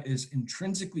trauma is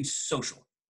intrinsically social.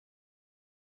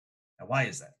 Now, why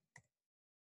is that?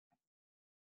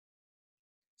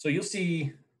 So you'll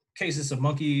see cases of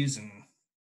monkeys and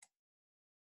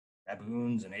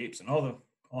baboons and apes and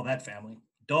all that family,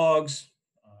 dogs,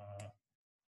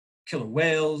 killer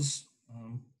whales.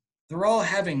 They're all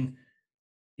having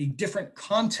a different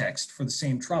context for the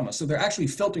same trauma. So they're actually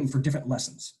filtering for different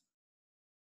lessons.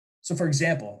 So for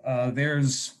example,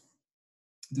 there's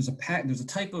a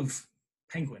type of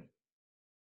penguin.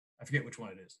 I forget which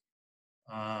one it is.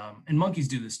 And monkeys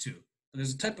do this too. But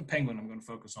there's a type of penguin I'm going to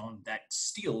focus on that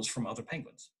steals from other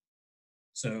penguins.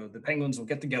 So the penguins will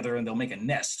get together and they'll make a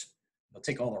nest. They'll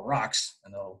take all the rocks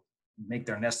and they'll make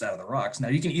their nest out of the rocks. Now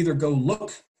you can either go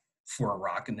look for a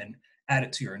rock and then add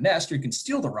it to your nest, or you can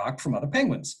steal the rock from other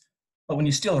penguins. But when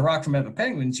you steal the rock from other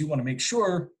penguins, you want to make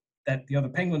sure that the other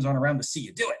penguins aren't around to see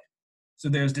you do it. So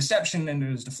there's deception and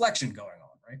there's deflection going on,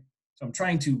 right? So I'm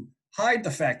trying to hide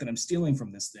the fact that I'm stealing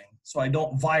from this thing so I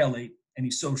don't violate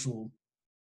any social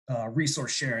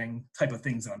resource sharing type of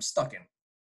things that I'm stuck in.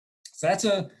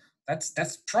 So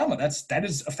that's trauma. That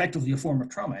is effectively a form of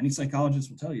trauma. Any psychologist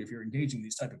will tell you if you're engaging in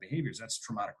these type of behaviors, that's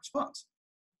traumatic response.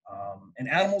 And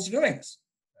animals are doing this.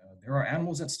 There are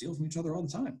animals that steal from each other all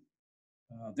the time.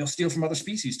 They'll steal from other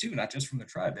species too, not just from their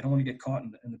tribe. They don't want to get caught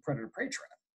in the predator-prey trap.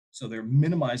 So they're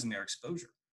minimizing their exposure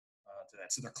to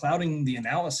that. So they're clouding the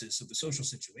analysis of the social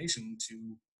situation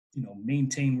to,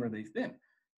 maintain where they've been.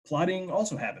 Plotting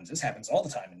also happens. This happens all the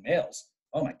time in males.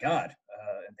 Oh my God.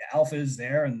 And the alpha is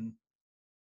there and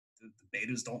the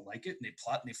betas don't like it and they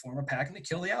plot and they form a pack and they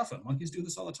kill the alpha. Monkeys do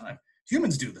this all the time.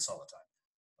 Humans do this all the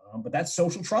time. But that's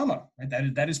social trauma,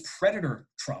 right? That is predator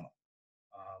trauma.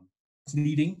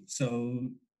 Leading. So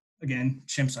again,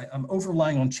 chimps, I'm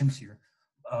over-relying on chimps here.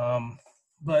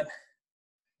 But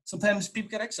sometimes people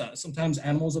get exiled. Sometimes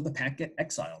animals of the pack get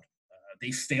exiled.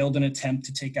 they failed an attempt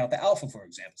to take out the alpha, for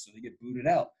example, so they get booted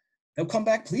out. They'll come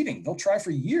back pleading. They'll try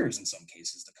for years in some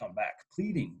cases to come back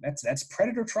pleading. That's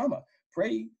predator trauma.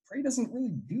 Prey doesn't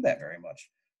really do that very much.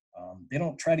 They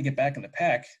don't try to get back in the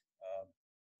pack.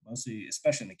 Mostly,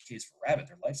 especially in the case for rabbit,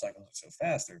 their life cycles are so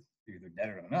fast, they're either dead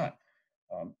or they're not.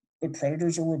 But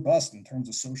predators are robust in terms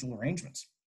of social arrangements.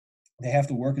 They have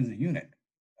to work as a unit.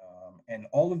 And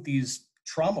all of these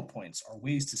trauma points are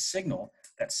ways to signal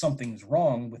that something's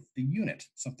wrong with the unit,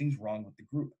 something's wrong with the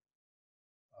group.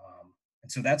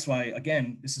 And so that's why,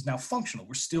 again, this is now functional.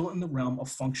 We're still in the realm of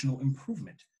functional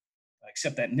improvement,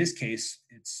 except that in this case,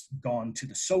 it's gone to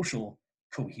the social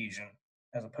cohesion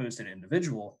as opposed to the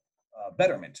individual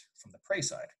betterment from the prey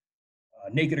side.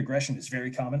 Naked aggression is very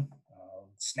common,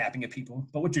 snapping at people.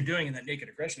 But what you're doing in that naked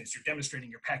aggression is you're demonstrating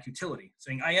your pack utility,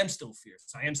 saying, I am still fierce,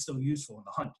 I am still useful in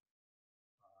the hunt.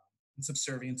 And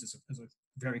subservience is a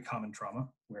very common trauma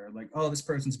where like, oh, this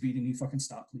person's beating me, fucking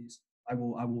stop, please.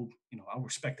 I'll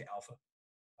respect the alpha.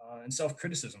 And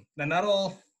self-criticism. Now, not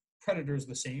all predators are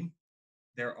the same.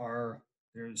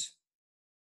 There's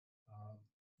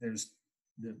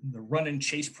the run and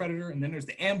chase predator, and then there's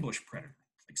the ambush predator,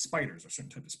 like spiders or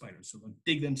certain type of spiders. So they'll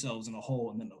dig themselves in a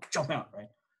hole and then they'll jump out, right?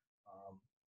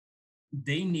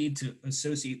 They need to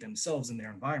associate themselves in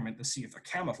their environment to see if their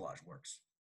camouflage works.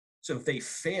 So if they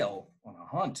fail on a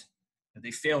hunt, if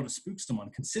they fail to spook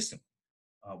someone consistently,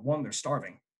 one, they're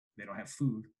starving. They don't have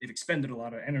food. They've expended a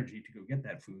lot of energy to go get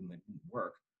that food and it didn't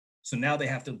work. So now they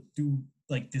have to do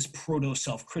like this proto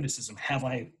self-criticism. Have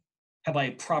I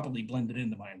properly blended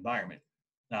into my environment?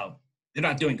 Now, they're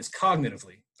not doing this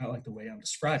cognitively, not like the way I'm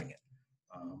describing it.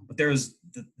 But there's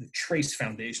the trace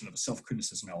foundation of a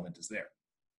self-criticism element is there.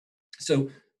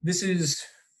 So this is,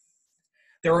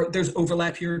 there's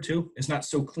overlap here too. It's not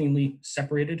so cleanly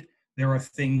separated. There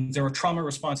are trauma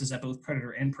responses that both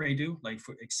predator and prey do, like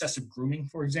for excessive grooming,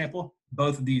 for example.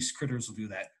 Both of these critters will do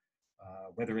that,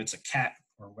 whether it's a cat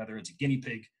or whether it's a guinea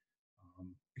pig.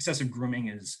 Excessive grooming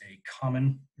is a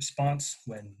common response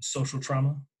when social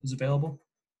trauma is available.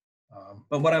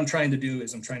 But what I'm trying to do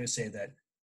is I'm trying to say that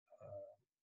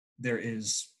there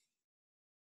is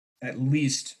at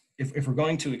least, if we're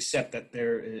going to accept that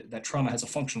that trauma has a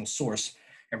functional source,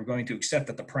 and we're going to accept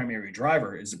that the primary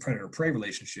driver is the predator-prey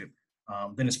relationship,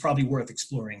 then it's probably worth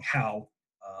exploring how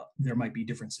there might be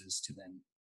differences to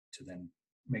then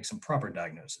make some proper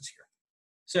diagnosis here.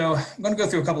 So I'm going to go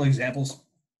through a couple of examples.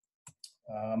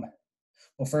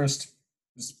 Well, first,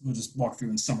 we'll just walk through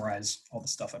and summarize all the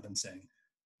stuff I've been saying.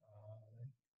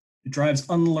 It drives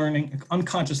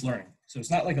unconscious learning. So it's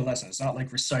not like a lesson. It's not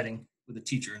like reciting with a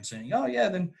teacher and saying, oh yeah,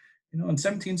 then, in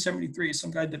 1773,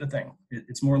 some guy did a thing.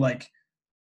 It's more like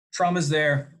trauma's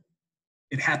there.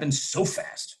 It happens so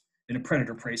fast in a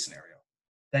predator-prey scenario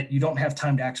that you don't have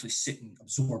time to actually sit and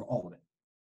absorb all of it.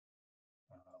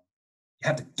 You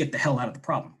have to get the hell out of the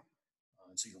problem.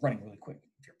 So you're running really quick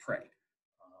with your prey.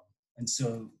 And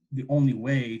so the only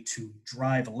way to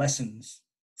drive lessons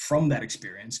from that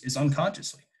experience is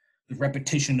unconsciously. The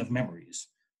repetition of memories.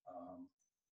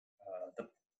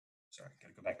 Sorry,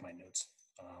 gotta go back to my notes.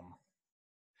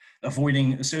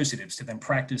 Avoiding associatives to then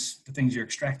practice the things you're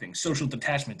extracting. Social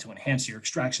detachment to enhance your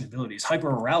extraction abilities.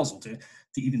 Hyperarousal to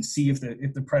even see if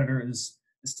the predator is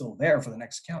still there for the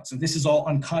next count. So this is all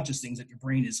unconscious things that your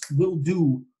brain will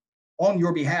do on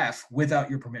your behalf without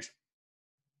your permission.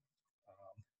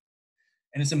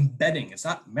 And it's embedding. It's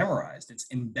not memorized. It's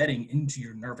embedding into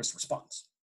your nervous response.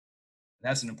 And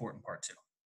that's an important part too.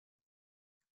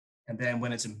 And then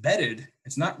when it's embedded,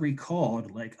 it's not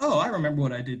recalled like, oh, I remember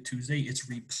what I did Tuesday. It's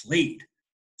replayed.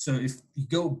 So if you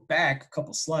go back a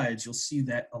couple slides, you'll see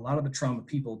that a lot of the trauma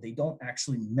people, they don't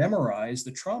actually memorize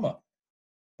the trauma,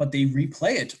 but they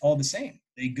replay it all the same.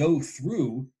 They go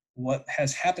through what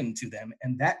has happened to them.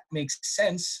 And that makes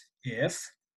sense if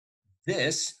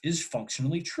this is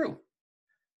functionally true.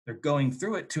 They're going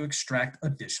through it to extract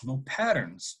additional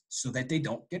patterns so that they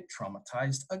don't get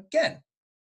traumatized again,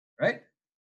 right?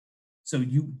 So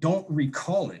you don't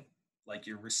recall it like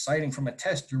you're reciting from a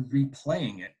test, you're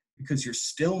replaying it because you're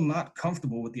still not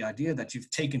comfortable with the idea that you've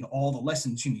taken all the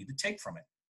lessons you need to take from it.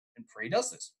 And prey does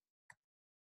this.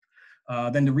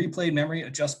 Then the replayed memory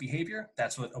adjusts behavior.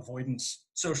 That's what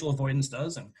social avoidance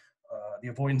does, and the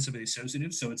avoidance of the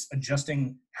associative. So it's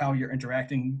adjusting how you're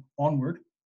interacting onward.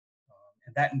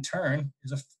 And that in turn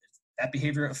that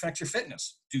behavior affects your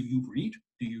fitness. Do you breed?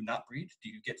 Do you not breed? Do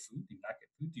you get food? Do you not get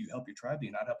food? Do you help your tribe? Do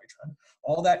you not help your tribe?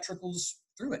 All that trickles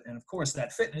through it. And of course,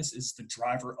 that fitness is the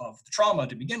driver of the trauma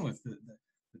to begin with, the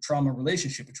trauma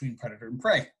relationship between predator and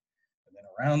prey. And then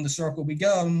around the circle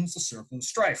becomes a circle of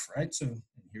strife, right? So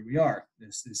here we are.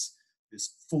 This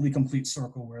this fully complete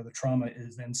circle where the trauma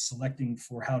is then selecting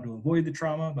for how to avoid the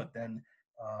trauma, but then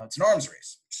it's an arms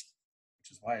race,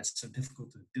 which is why it's so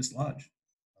difficult to dislodge.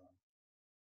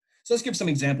 So let's give some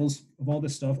examples of all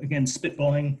this stuff. Again,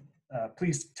 spitballing.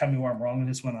 Please tell me where I'm wrong on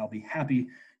this one. I'll be happy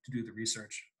to do the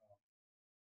research.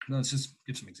 Let's just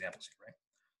give some examples here, right?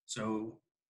 So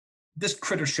this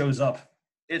critter shows up.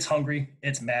 It's hungry.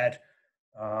 It's mad.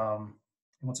 It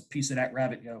wants a piece of that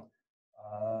rabbit,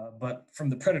 but from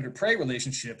the predator-prey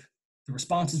relationship, the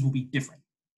responses will be different.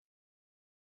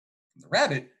 From the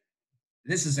rabbit,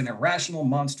 this is an irrational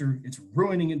monster. It's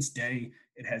ruining its day.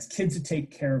 It has kids to take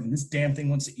care of, and this damn thing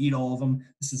wants to eat all of them.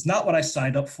 This is not what I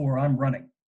signed up for. I'm running,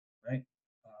 right?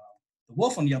 The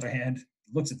wolf, on the other hand,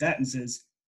 looks at that and says,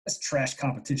 that's trash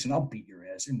competition. I'll beat your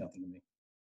ass. You're nothing to me.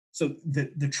 So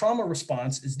the trauma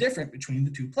response is different between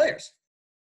the two players.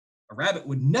 A rabbit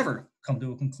would never come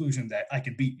to a conclusion that I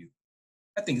could beat you.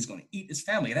 That thing is going to eat its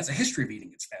family. It has a history of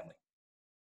eating its family.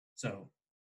 So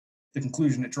the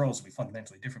conclusion it draws will be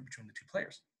fundamentally different between the two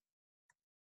players.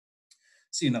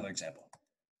 See another example.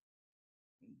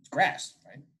 It's grass,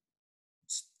 right?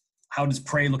 How does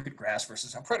prey look at grass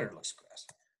versus how predator looks at grass?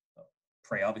 Well,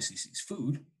 prey obviously sees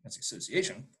food. That's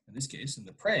association in this case, and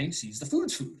the prey sees the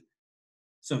food's food.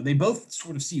 So they both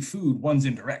sort of see food. One's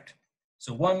indirect.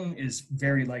 So one is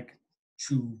very like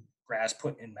chew grass,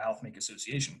 put in mouth, make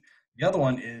association. The other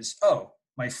one is, oh,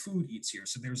 my food eats here.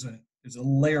 So there's a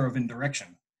layer of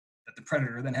indirection that the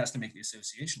predator then has to make the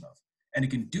association of. And it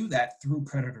can do that through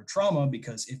predator trauma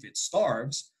because if it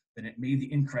starves, then it made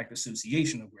the incorrect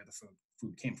association of where the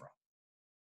food came from.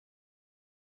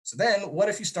 So then what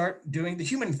if you start doing the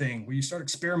human thing where you start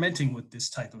experimenting with this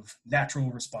type of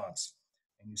natural response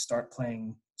and you start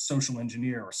playing social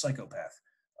engineer or psychopath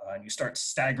and you start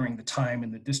staggering the time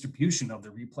and the distribution of the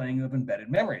replaying of embedded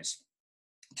memories?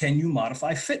 Can you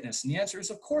modify fitness? And the answer is,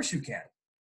 of course you can.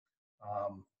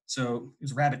 So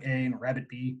there's rabbit A and rabbit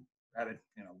B,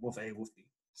 wolf A, wolf B.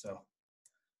 So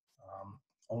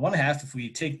on one half, if we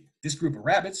take this group of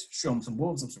rabbits, show them some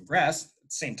wolves and some grass at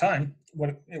the same time,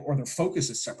 or their focus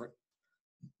is separate,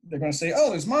 they're going to say, oh,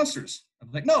 there's monsters.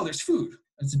 I'm like, no, there's food.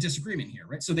 That's a disagreement here,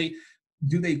 right? So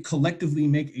do they collectively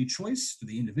make a choice? Do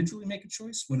they individually make a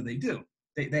choice? What do?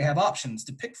 They have options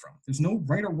to pick from. There's no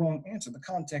right or wrong answer. The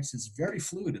context is very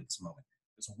fluid at this moment.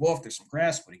 There's a wolf, there's some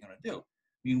grass, what are you going to do?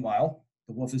 Meanwhile,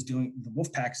 the wolf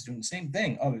pack is doing the same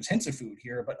thing. Oh, there's hints of food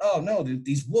here, but oh no,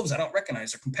 these wolves I don't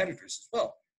recognize are competitors as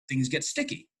well. Things get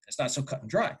sticky. It's not so cut and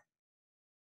dry.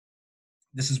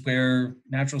 This is where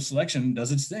natural selection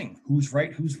does its thing. Who's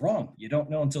right, who's wrong? You don't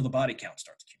know until the body count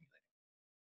starts accumulating.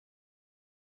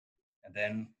 And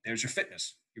then there's your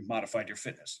fitness. You've modified your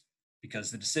fitness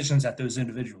because the decisions that those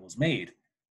individuals made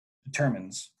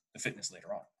determines the fitness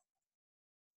later on.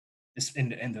 This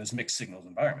in those mixed signals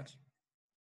environments.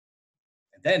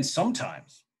 And then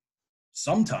sometimes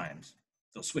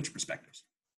they'll switch perspectives.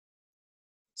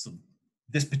 So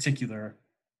this particular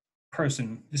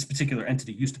person, this particular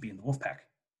entity used to be in the wolf pack,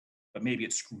 but maybe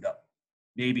it screwed up.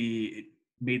 Maybe it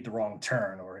made the wrong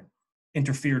turn or it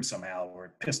interfered somehow or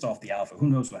it pissed off the alpha. Who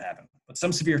knows what happened? But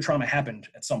some severe trauma happened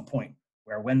at some point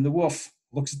where when the wolf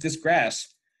looks at this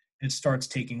grass, it starts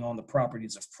taking on the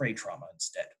properties of prey trauma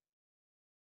instead.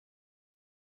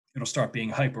 It'll start being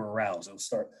hyper aroused. It'll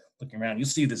start looking around. You'll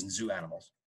see this in zoo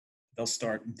animals. They'll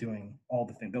start doing all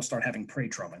the things. They'll start having prey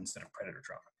trauma instead of predator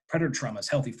trauma. Predator trauma is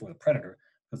healthy for the predator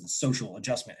because it's social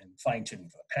adjustment and fine-tuning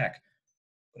for the pack.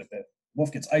 But if the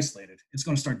wolf gets isolated, it's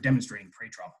going to start demonstrating prey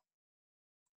trauma.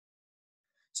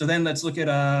 So then let's look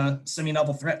at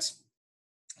semi-novel threats.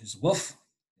 There's a wolf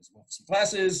with some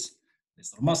glasses,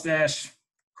 this little mustache,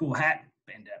 cool hat,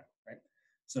 bandana, right?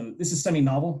 So this is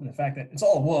semi-novel in the fact that it's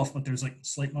all a wolf, but there's like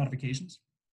slight modifications.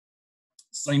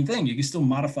 Same thing, you can still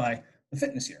modify the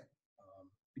fitness here.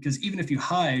 Because even if you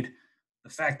hide the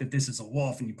fact that this is a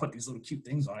wolf and you put these little cute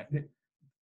things on it,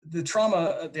 the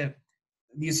trauma,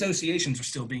 the associations are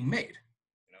still being made.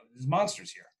 There's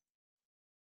monsters here.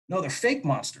 No, they're fake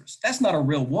monsters. That's not a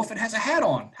real wolf. It has a hat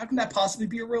on. How can that possibly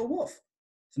be a real wolf?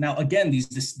 So now, again,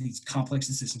 these complex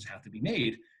decisions have to be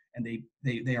made, and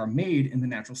they are made in the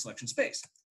natural selection space.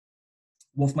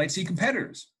 Wolf might see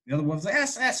competitors. The other one's like,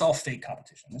 that's all fake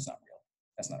competition. That's not real.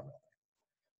 That's not a real thing.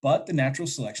 But the natural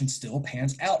selection still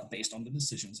pans out based on the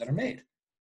decisions that are made.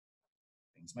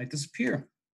 Things might disappear.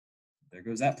 There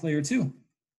goes that player too.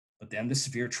 But then the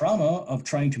severe trauma of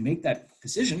trying to make that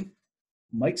decision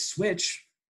might switch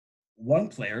one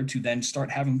player to then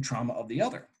start having trauma of the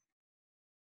other.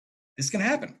 This can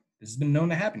happen. This has been known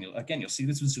to happen. You'll see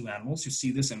this with zoo animals. You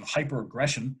see this in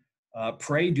hyperaggression.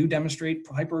 Prey do demonstrate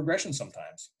hyperaggression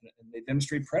sometimes. They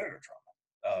demonstrate predator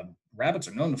trauma. rabbits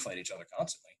are known to fight each other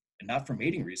constantly, and not for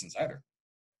mating reasons either.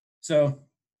 So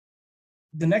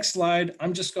the next slide,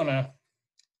 I'm just going to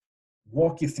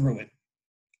walk you through it.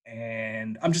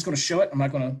 And I'm just going to show it. I'm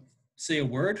not going to say a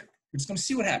word. We're just going to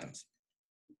see what happens.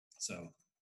 So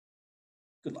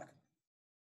good luck.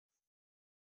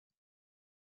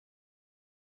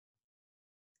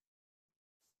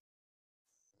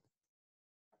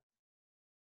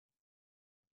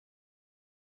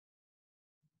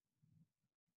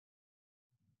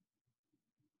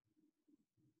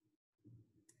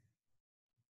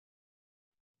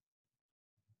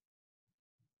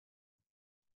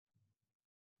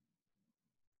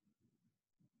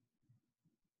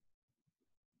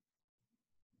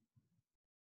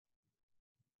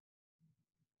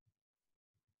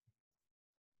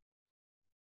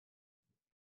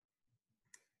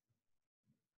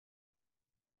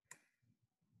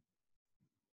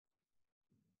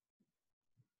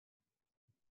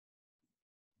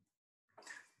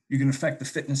 You can affect the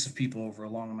fitness of people over a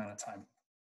long amount of time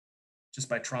just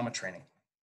by trauma training.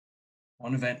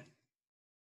 One event,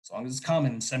 as long as it's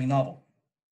common and semi-novel,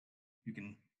 you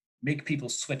can make people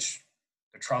switch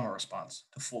their trauma response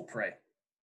to full prey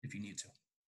if you need to.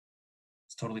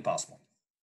 It's totally possible.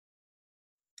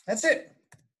 That's it.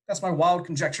 That's my wild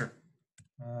conjecture.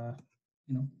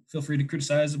 Feel free to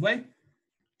criticize away.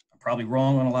 I'm probably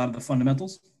wrong on a lot of the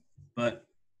fundamentals, but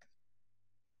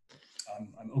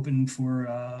I'm open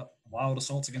for wild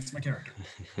assaults against my character.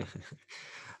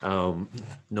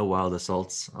 No wild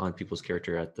assaults on people's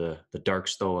character at the Dark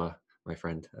Stoa, my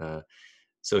friend.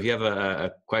 So if you have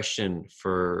a question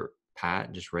for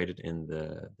Pat, just write it in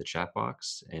the chat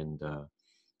box, and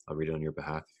I'll read it on your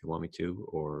behalf if you want me to,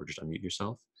 or just unmute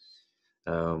yourself.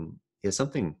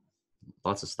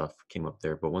 Lots of stuff came up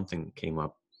there, but one thing came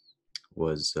up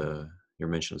was your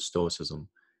mention of Stoicism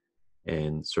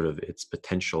and sort of its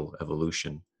potential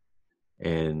evolution.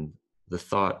 And the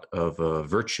thought of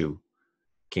virtue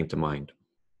came to mind,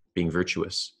 being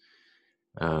virtuous.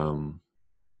 And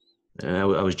I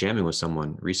was jamming with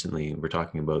someone recently. We're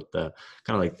talking about the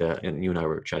kind of like and you and I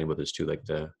were chatting about this too, like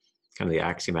the kind of the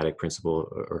axiomatic principle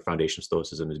or foundation of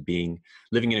Stoicism is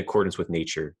living in accordance with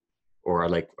nature, or I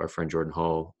like our friend Jordan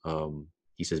Hall.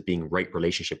 He says being right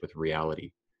relationship with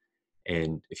reality.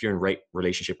 And if you're in right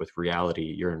relationship with reality,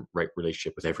 you're in right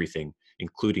relationship with everything,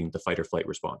 including the fight or flight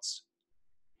response.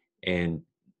 And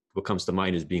what comes to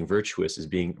mind is being virtuous is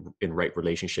being in right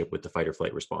relationship with the fight or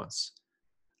flight response.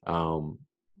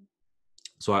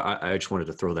 So I just wanted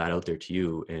to throw that out there to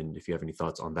you, and if you have any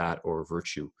thoughts on that or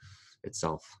virtue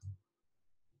itself.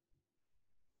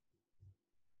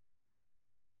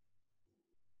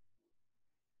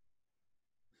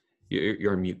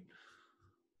 You're on mute.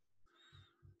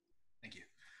 Thank you.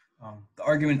 The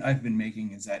argument I've been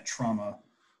making is that trauma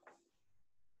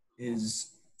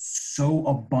is so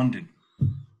abundant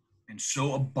and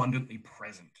so abundantly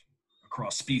present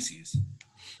across species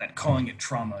that calling it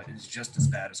trauma is just as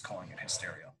bad as calling it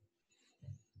hysteria.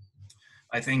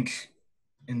 I think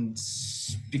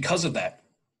because of that,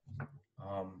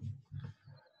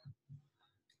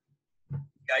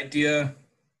 the idea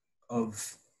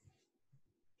of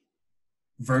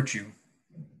virtue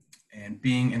and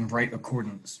being in right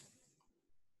accordance,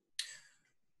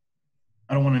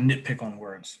 I don't want to nitpick on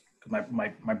words because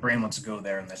my brain wants to go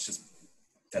there, and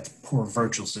that's poor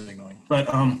virtual signaling.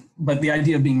 But the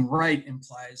idea of being right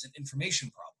implies an information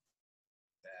problem,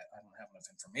 that I don't have enough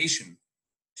information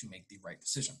to make the right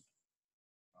decision.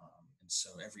 And so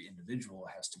every individual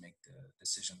has to make the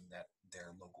decision that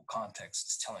their local context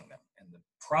is telling them, and the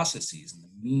processes and the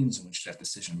means in which that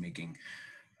decision making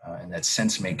and that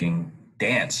sense making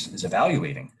dance is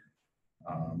evaluating.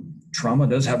 Trauma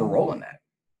does have a role in that,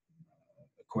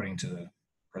 according to the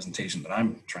presentation that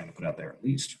I'm trying to put out there, at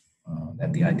least.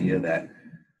 That the idea that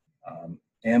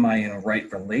am I in a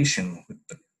right relation with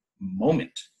the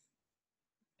moment?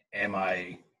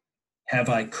 Have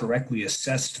I correctly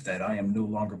assessed that I am no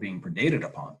longer being predated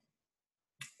upon?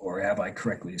 Or have I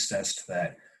correctly assessed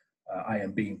that I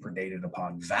am being predated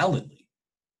upon validly?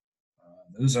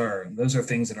 Those are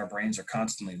things that our brains are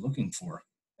constantly looking for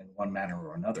in one manner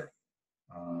or another.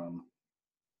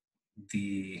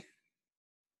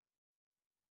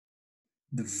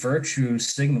 The virtue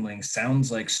signaling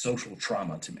sounds like social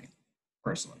trauma to me,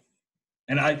 personally.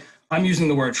 And I'm using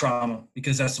the word trauma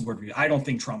because that's the word. I don't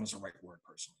think trauma is the right word,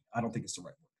 personally. I don't think it's the right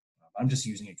word. I'm just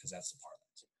using it because that's the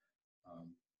parlance.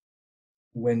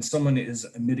 When someone is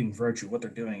emitting virtue, what they're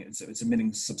doing is it's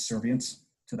emitting subservience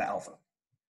to the alpha.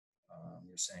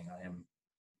 You're saying I am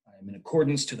in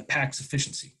accordance to the pack's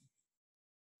efficiency.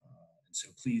 And so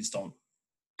please don't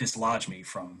dislodge me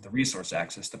from the resource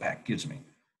access the pack gives me.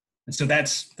 And so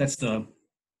that's the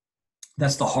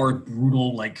hard,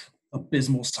 brutal, like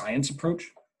abysmal science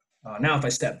approach. Now, if I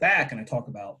step back and I talk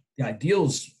about the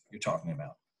ideals you're talking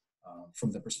about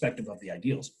from the perspective of the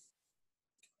ideals,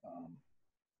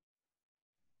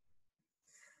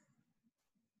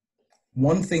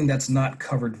 one thing that's not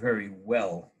covered very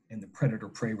well in the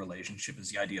predator-prey relationship is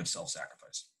the idea of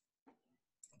self-sacrifice.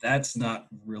 That's not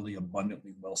really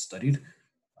abundantly well studied.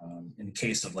 In the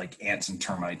case of like ants and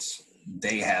termites,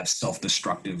 they have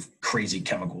self-destructive, crazy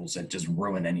chemicals that just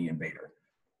ruin any invader.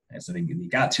 And so they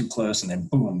got too close, and then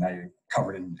boom, now you're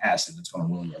covered in acid that's going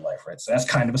to ruin your life, right? So that's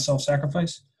kind of a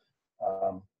self-sacrifice.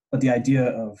 But the idea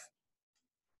of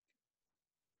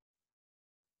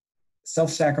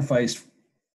self-sacrifice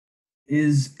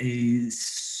is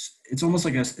it's almost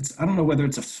like I don't know whether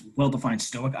it's a well-defined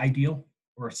Stoic ideal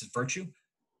or it's a virtue.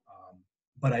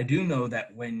 But I do know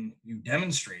that when you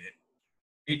demonstrate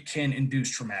it, it can induce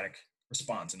traumatic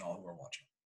response in all who are watching.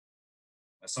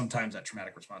 Sometimes that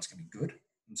traumatic response can be good,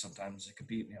 and sometimes it could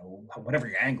be, whatever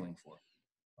you're angling for.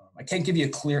 I can't give you a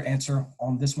clear answer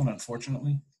on this one,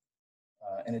 unfortunately.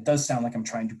 And it does sound like I'm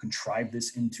trying to contrive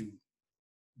this into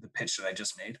the pitch that I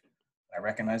just made. I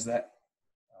recognize that.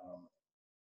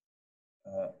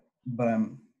 But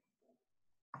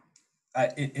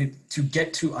to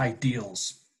get to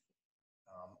ideals,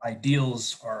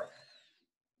 ideals are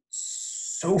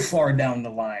so far down the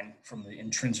line from the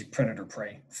intrinsic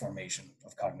predator-prey formation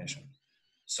of cognition.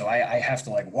 So I have to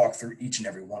like walk through each and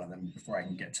every one of them before I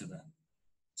can get to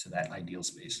that ideal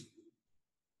space.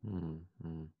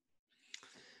 Mm-hmm.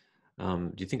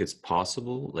 Do you think it's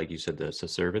possible, like you said, the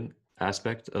subservient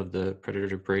aspect of the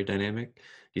predator-prey dynamic? Do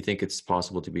you think it's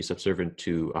possible to be subservient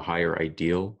to a higher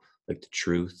ideal, like the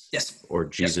truth, yes, or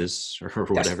Jesus, yes, or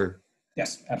whatever?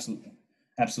 Yes, absolutely,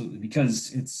 absolutely.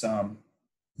 Because it's a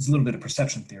little bit of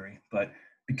perception theory, but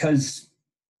because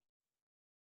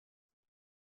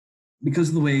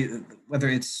of the way, whether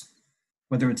it's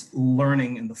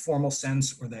learning in the formal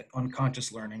sense or that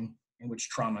unconscious learning in which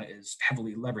trauma is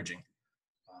heavily leveraging.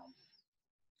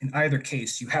 In either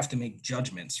case, you have to make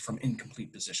judgments from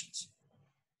incomplete positions.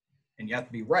 And you have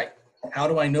to be right. How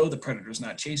do I know the predator's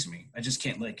not chasing me? I just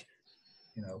can't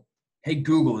hey,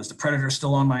 Google, is the predator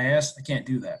still on my ass? I can't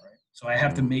do that, right? So I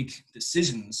have to make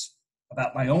decisions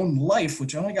about my own life,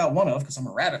 which I only got one of because I'm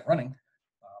a rat running.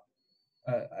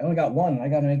 I only got one. And I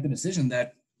got to make the decision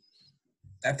that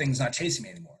thing's not chasing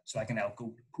me anymore. So I can now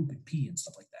go poop and pee and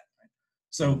stuff like that, right?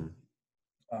 So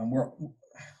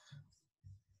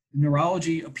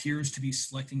neurology appears to be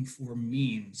selecting for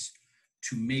means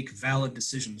to make valid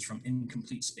decisions from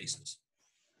incomplete spaces.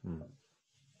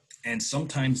 And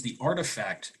sometimes the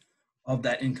artifact of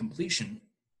that incompletion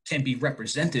can be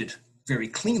represented very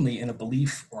cleanly in a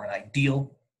belief or an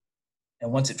ideal.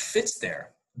 And once it fits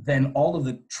there, then all of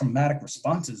the traumatic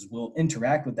responses will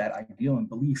interact with that ideal and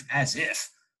belief as if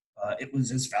it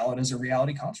was as valid as a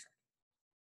reality construct.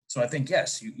 So I think,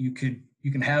 yes, you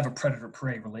can have a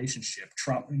predator-prey relationship.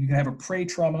 You can have a prey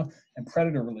trauma and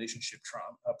predator relationship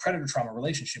trauma, a predator-trauma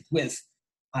relationship with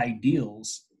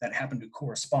ideals that happen to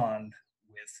correspond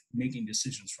with making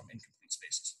decisions from incomplete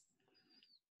spaces.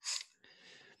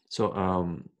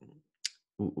 So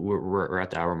we're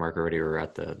at the hour mark already. We're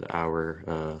at the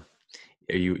hour.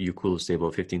 Are you cool to stay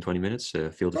about 15, 20 minutes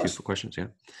to field a few questions? Yeah.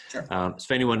 Sure. So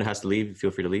if anyone has to leave,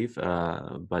 feel free to leave.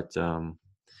 But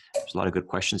there's a lot of good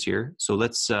questions here. So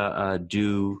let's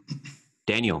do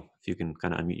Daniel, if you can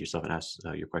kind of unmute yourself and ask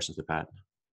your questions to Pat.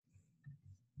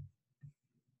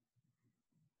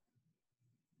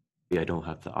 I don't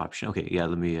have the option. Okay, yeah,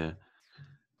 let me,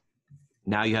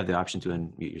 now you have the option to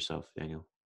unmute yourself, Daniel.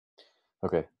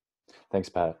 Okay, thanks,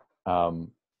 Pat.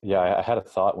 Yeah, I had a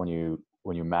thought when you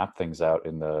map things out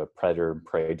in the predator and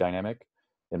prey dynamic.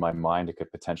 In my mind, it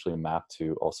could potentially map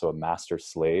to also a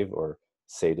master-slave or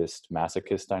sadist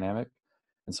masochist dynamic.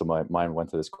 And so my mind went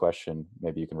to this question,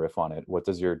 maybe you can riff on it. What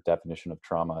does your definition of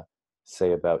trauma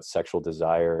say about sexual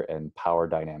desire and power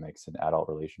dynamics in adult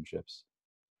relationships?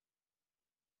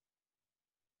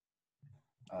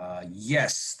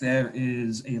 Yes, there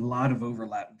is a lot of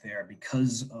overlap there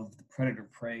because of the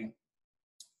predator-prey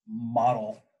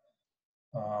model.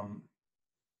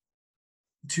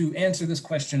 To answer this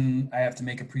question, I have to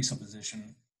make a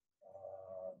presupposition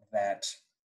that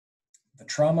the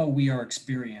trauma we are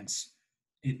experiencing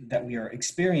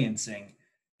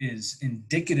is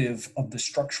indicative of the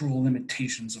structural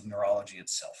limitations of neurology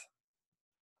itself.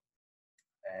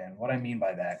 And what I mean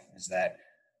by that is that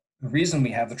the reason we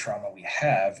have the trauma we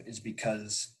have is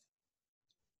because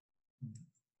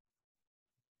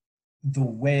the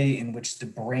way in which the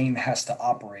brain has to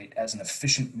operate as an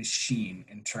efficient machine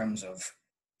in terms of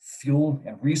fuel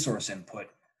and resource input,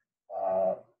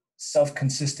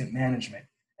 self-consistent management,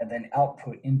 and then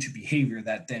output into behavior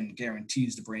that then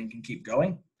guarantees the brain can keep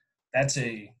going. That's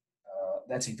a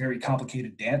very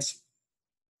complicated dance.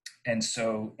 And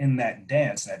so in that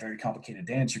dance, that very complicated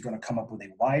dance, you're going to come up with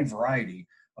a wide variety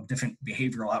of different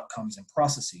behavioral outcomes and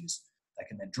processes that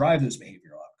can then drive those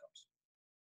behavioral outcomes.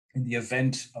 In the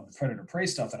event of the predator-prey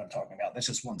stuff that I'm talking about, that's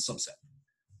just one subset.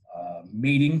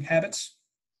 Mating habits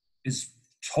is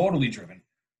totally driven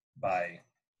by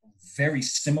very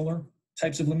similar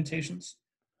types of limitations,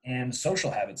 and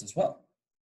social habits as well.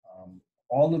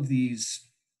 All of these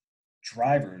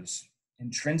drivers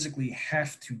intrinsically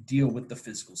have to deal with the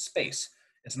physical space.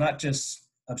 It's not just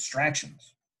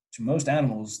abstractions. To most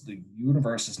animals, the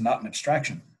universe is not an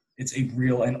abstraction. It's a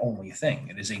real and only thing.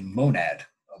 It is a monad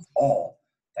of all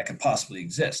that could possibly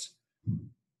exist.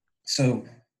 So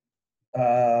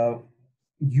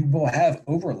you will have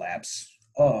overlaps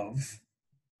of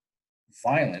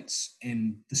violence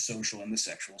in the social and the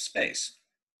sexual space.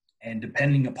 And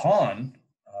depending upon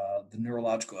the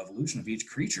neurological evolution of each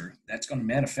creature, that's going to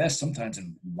manifest sometimes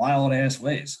in wild-ass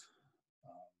ways.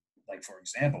 Like, for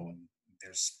example, when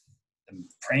there's the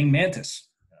praying mantis.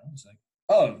 It's like,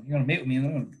 oh, you're going to mate with me and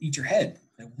I'm going to eat your head.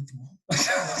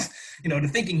 To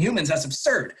thinking humans, that's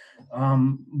absurd.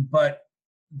 But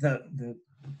the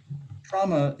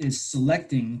trauma is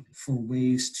selecting for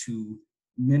ways to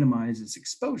minimize its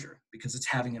exposure because it's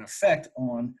having an effect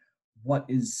on what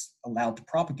is allowed to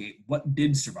propagate, what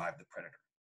did survive the predator.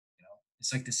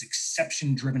 It's like this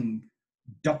exception-driven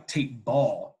duct tape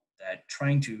ball that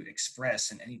trying to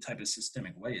express in any type of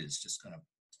systemic way is just kind of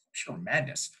pure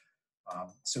madness.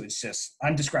 So it's just,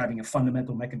 I'm describing a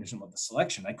fundamental mechanism of the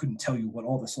selection. I couldn't tell you what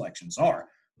all the selections are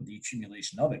with the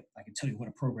accumulation of it. I can tell you what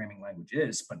a programming language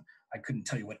is, but I couldn't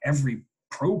tell you what every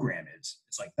program is.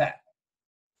 It's like that.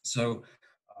 So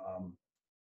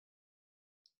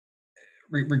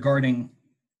regarding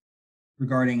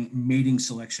mating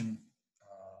selection,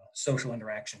 social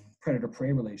interaction,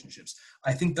 predator-prey relationships,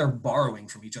 I think they're borrowing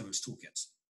from each other's toolkits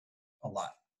a lot.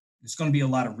 There's going to be a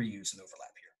lot of reuse and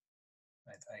overlap here.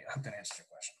 I hope that answers your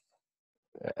question.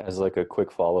 As like a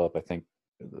quick follow-up, I think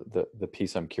the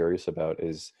piece I'm curious about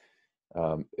is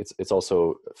it's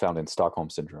also found in Stockholm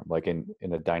syndrome, like in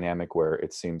a dynamic where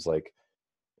it seems like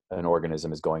an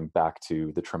organism is going back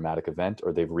to the traumatic event,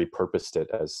 or they've repurposed it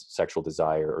as sexual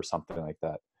desire or something like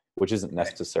that, which isn't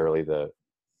necessarily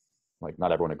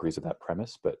not everyone agrees with that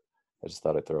premise, but I just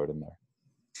thought I'd throw it in there.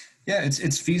 Yeah,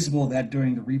 it's feasible that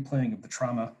during the replaying of the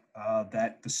trauma,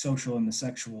 that the social and the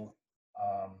sexual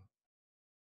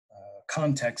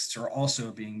contexts are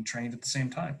also being trained at the same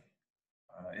time.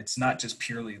 It's not just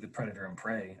purely the predator and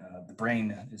prey. The brain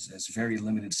has very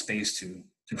limited space to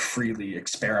freely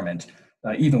experiment.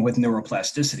 Even with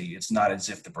neuroplasticity, it's not as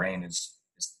if the brain is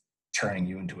turning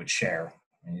you into a chair.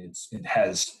 I mean, it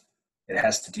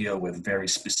has to deal with very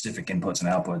specific inputs and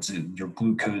outputs. Your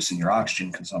glucose and your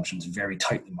oxygen consumption is very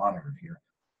tightly monitored here.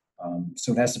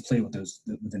 So it has to play with those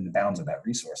within the bounds of that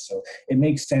resource. So it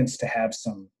makes sense to have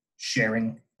some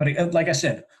sharing. But like I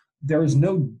said, there's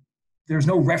no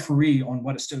referee on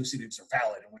what associatives are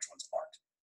valid and which ones aren't.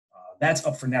 That's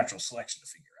up for natural selection to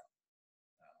figure out.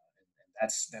 And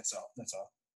that's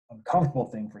a uncomfortable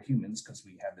thing for humans because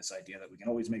we have this idea that we can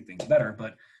always make things better.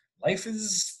 But life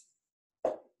is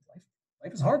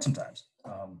hard sometimes,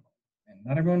 and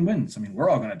not everyone wins. I mean, we're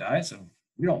all going to die, so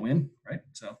we don't win, right?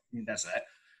 So I mean, that's that.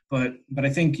 But I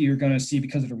think you're going to see,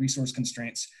 because of the resource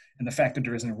constraints and the fact that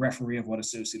there isn't a referee of what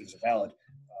associatives are valid,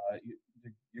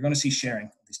 you're going to see sharing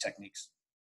of these techniques.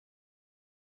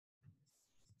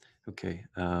 Okay.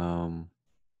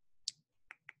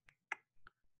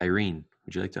 Irene,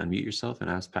 would you like to unmute yourself and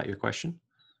ask Pat your question?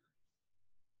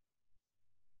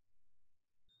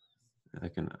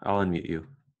 I'll unmute you.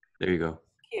 There you go.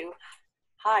 Thank you.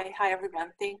 Hi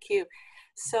everyone. Thank you.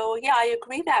 So yeah, I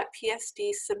agree that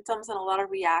PSD symptoms and a lot of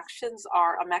reactions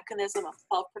are a mechanism of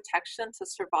self-protection to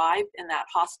survive in that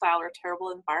hostile or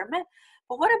terrible environment.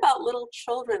 But what about little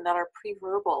children that are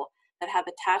pre-verbal, that have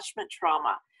attachment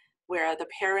trauma, where the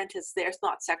parent is there? It's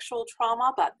not sexual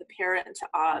trauma, but the parent, it's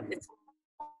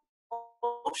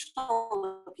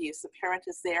emotional abuse. The parent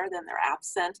is there, then they're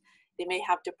absent. They may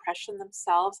have depression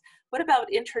themselves. What about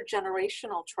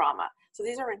intergenerational trauma? So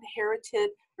these are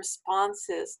inherited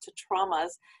responses to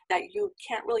traumas that you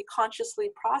can't really consciously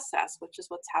process, which is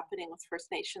what's happening with First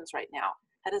Nations right now.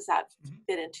 How does that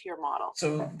fit into your model?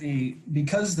 So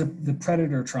because the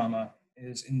predator trauma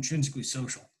is intrinsically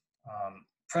social,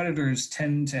 predators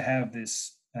tend to have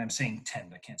this, and I'm saying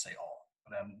tend, I can't say all,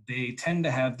 but they tend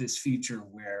to have this feature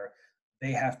where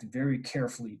they have to very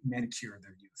carefully manicure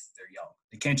their youth, their young.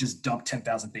 They can't just dump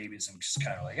 10,000 babies and just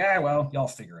kind of like, ah, well, y'all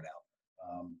figure it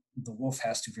out. The wolf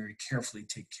has to very carefully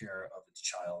take care of its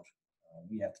child.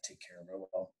 We have to take care of it.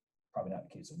 Well, probably not in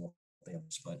the case of wolf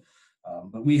families,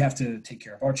 but we have to take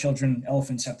care of our children.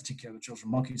 Elephants have to take care of the children.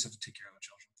 Monkeys have to take care of the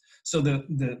children. So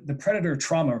the predator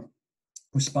trauma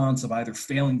response of either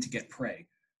failing to get prey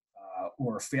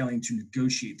or failing to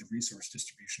negotiate the resource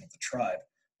distribution of the tribe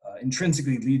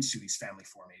intrinsically leads to these family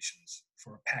formations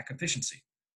for pack efficiency.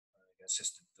 It's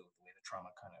just the way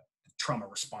the trauma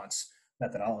response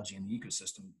methodology in the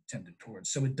ecosystem tended towards.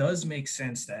 So it does make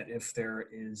sense that if there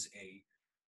is a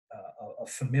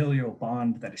familial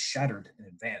bond that is shattered in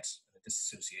advance, a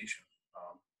disassociation,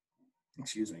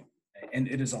 and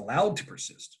it is allowed to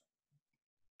persist,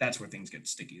 that's where things get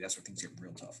sticky. That's where things get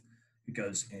real tough.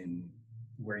 Because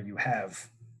where you have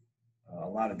a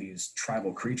lot of these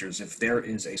tribal creatures, if there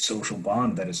is a social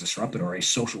bond that is disrupted or a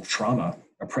social trauma,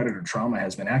 a predator trauma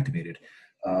has been activated,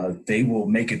 they will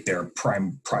make it their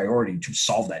prime priority to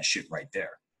solve that shit right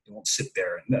there. They won't sit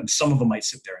there. And some of them might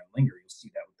sit there and linger. You'll see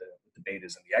that with the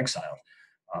betas and the exiled.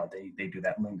 They do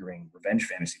that lingering revenge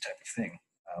fantasy type of thing.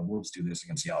 Wolves do this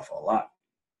against the alpha a lot.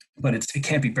 But it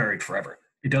can't be buried forever.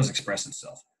 It does express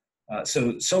itself.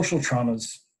 So social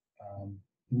traumas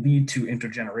lead to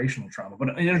intergenerational trauma, but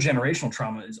intergenerational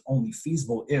trauma is only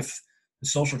feasible if the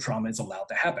social trauma is allowed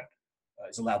to happen,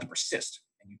 is allowed to persist,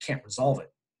 and you can't resolve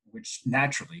it, which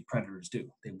naturally predators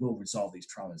do. They will resolve these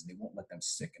traumas, and they won't let them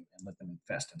stick and let them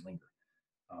infest and linger.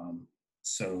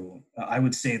 So I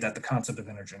would say that the concept of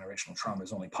intergenerational trauma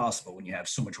is only possible when you have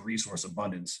so much resource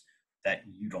abundance that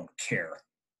you don't care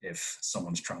if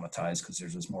someone's traumatized because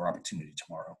there's just more opportunity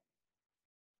tomorrow.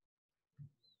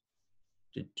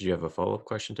 Did you have a follow-up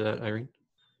question to that, Irene?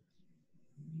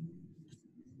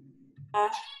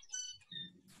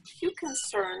 Few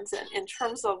concerns in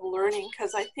terms of learning,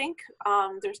 because I think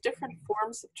there's different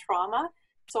forms of trauma.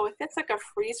 So if it's like a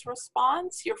freeze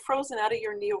response, you're frozen out of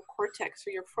your neocortex,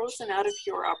 or you're frozen out of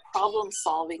your problem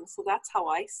solving. So that's how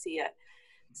I see it.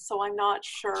 So I'm not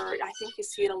sure. I think you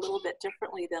see it a little bit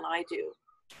differently than I do.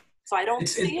 So I don't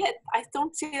see it. I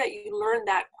don't see that you learn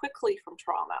that quickly from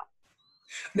trauma.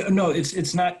 No,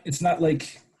 it's not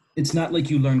like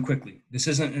you learn quickly. This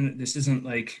isn't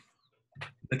like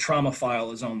the trauma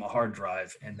file is on the hard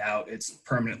drive and now it's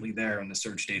permanently there in the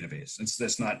search database.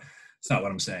 It's not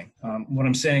what I'm saying. What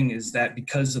I'm saying is that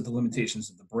because of the limitations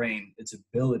of the brain, its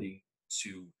ability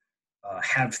to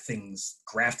have things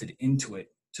grafted into it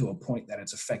to a point that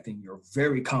it's affecting your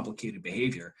very complicated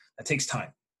behavior, that takes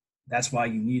time. That's why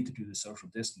you need to do the social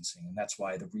distancing, and that's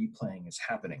why the replaying is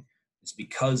happening. It's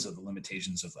because of the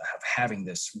limitations of having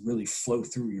this really flow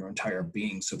through your entire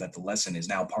being so that the lesson is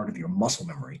now part of your muscle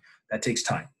memory. That takes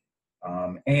time.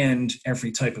 And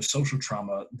every type of social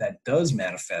trauma that does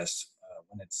manifest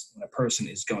when a person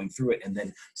is going through it and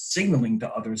then signaling to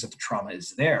others that the trauma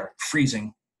is there,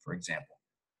 freezing, for example,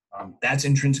 that's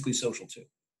intrinsically social too.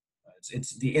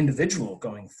 It's the individual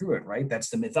going through it, right? That's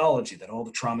the mythology that all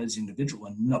the trauma is individual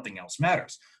and nothing else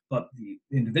matters. But the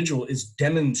individual is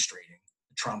demonstrating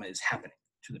the trauma is happening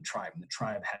to the tribe, and the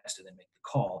tribe has to then make the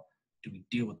call: do we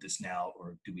deal with this now,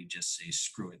 or do we just say,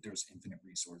 screw it, there's infinite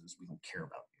resources, we don't care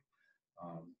about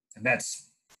you? And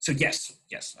that's, so yes,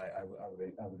 I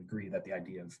would agree that the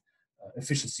idea of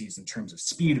efficiencies in terms of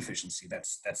speed efficiency,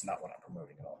 that's not what I'm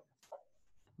promoting at all.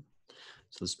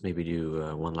 So let's maybe do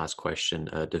one last question.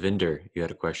 Devinder, you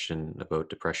had a question about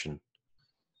depression.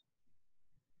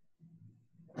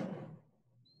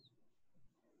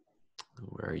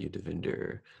 Where are you,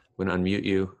 Devinder? I'm going to unmute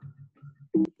you.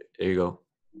 There you go.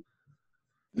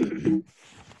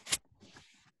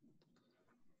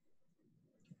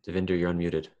 Devinder, you're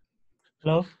unmuted.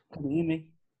 Hello, can you hear me?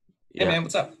 Yeah. Hey man,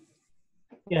 what's up?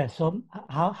 Yeah, so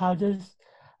how does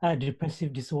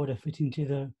depressive disorder fit into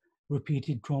the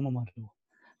repeated trauma model?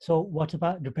 So what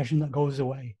about depression that goes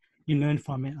away, you learn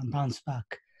from it and bounce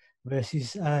back,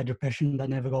 versus depression that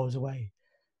never goes away?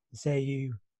 Say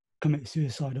you commit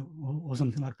suicide or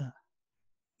something like that.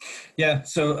 Yeah,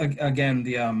 so again,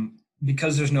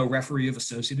 because there's no referee of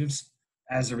associatives,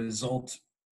 as a result,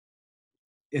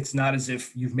 it's not as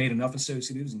if you've made enough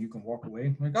associatives and you can walk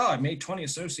away. Like, oh, I made 20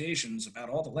 associations about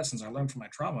all the lessons I learned from my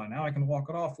trauma. Now I can walk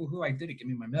it off. Woohoo, I did it. Give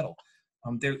me my medal.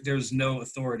 There's no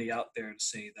authority out there to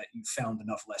say that you found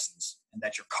enough lessons and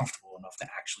that you're comfortable enough to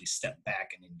actually step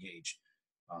back and engage.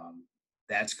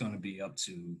 That's going to be up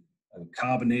to a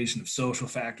combination of social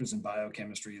factors and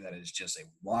biochemistry that is just a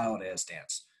wild-ass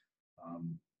dance.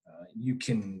 You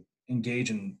can engage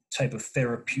in type of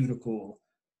therapeutical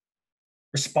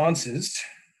responses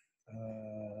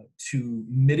to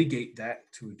mitigate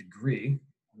that to a degree.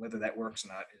 Whether that works or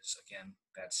not is, again,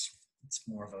 that's it's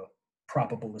more of a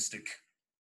probabilistic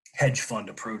hedge fund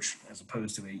approach as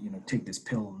opposed to a, take this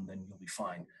pill and then you'll be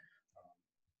fine.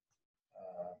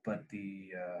 But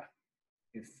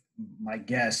if my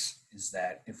guess is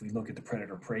that if we look at the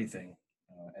predator prey thing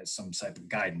as some type of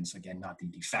guidance, again, not the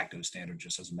de facto standard,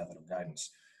 just as a method of guidance,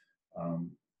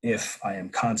 if I am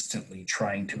constantly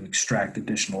trying to extract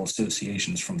additional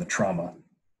associations from the trauma,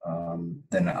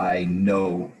 then I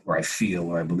know, or I feel,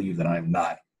 or I believe that I'm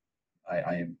not.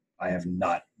 I have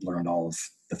not learned all of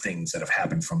the things that have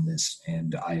happened from this,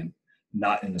 and I am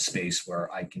not in a space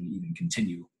where I can even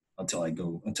continue until I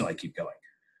keep going.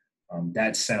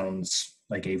 That sounds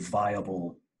like a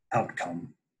viable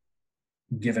outcome,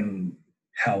 given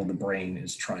how the brain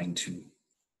is trying to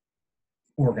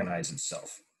organize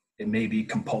itself. It may be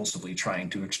compulsively trying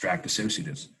to extract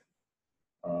associatives.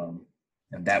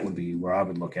 And that would be where I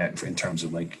would look at in terms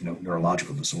of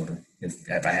neurological disorder,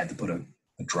 if I had to put a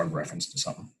drug reference to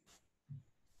something.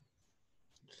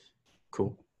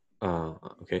 Cool.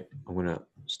 Okay, I'm gonna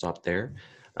stop there.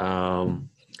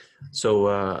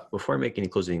 So before I make any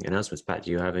closing announcements, Pat,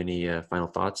 do you have any final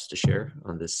thoughts to share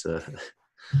on this?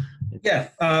 Yeah,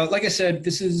 like I said,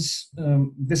 this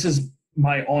is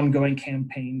my ongoing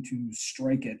campaign to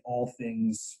strike at all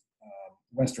things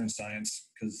Western science,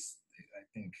 because I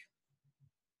think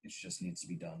it just needs to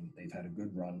be done. They've had a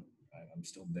good run. I'm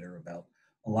still bitter about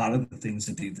a lot of the things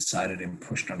that they've decided and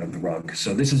pushed under the rug.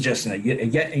 So this is just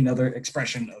yet another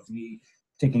expression of me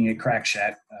taking a crack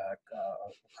shot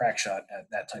at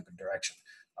that type of direction.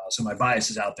 So my bias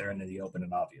is out there and in the open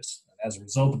and obvious. And as a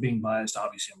result of being biased,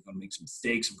 obviously I'm going to make some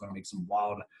mistakes. I'm going to make some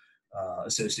wild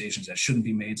associations that shouldn't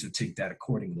be made, so take that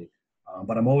accordingly.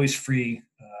 But I'm always free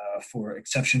for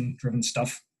exception-driven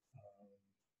stuff.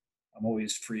 I'm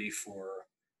always free for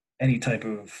any type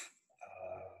of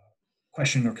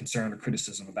question or concern or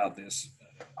criticism about this.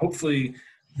 Hopefully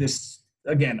this,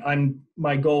 again,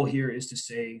 my goal here is to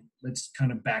say, let's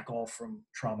kind of back off from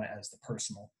trauma as the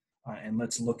personal, and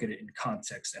let's look at it in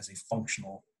context as a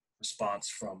functional response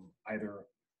from either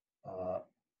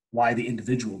why the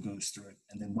individual goes through it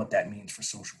and then what that means for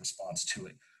social response to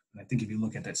it. And I think if you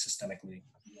look at that systemically,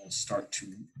 you'll start to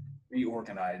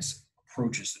reorganize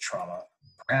approaches to trauma,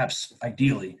 perhaps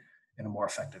ideally in a more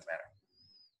effective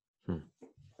manner.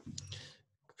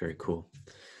 Very cool.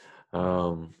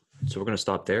 So we're going to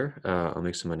stop there. I'll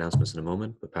make some announcements in a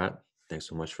moment. But Pat, thanks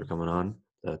so much for coming on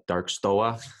Dark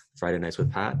Stoa, Friday Nights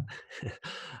with Pat.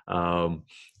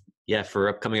 Yeah, for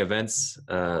upcoming events,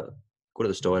 go to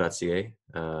thestoa.ca.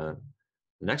 The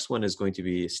next one is going to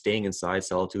be Staying Inside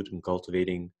Solitude and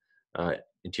Cultivating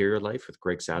Interior Life with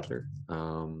Greg Sadler.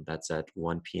 That's at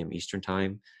 1 p.m. Eastern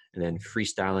Time. And then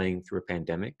Freestyling Through a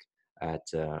Pandemic at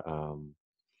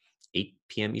 8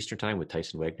 p.m. Eastern Time with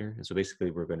Tyson Wagner. And so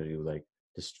basically we're going to do like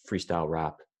this freestyle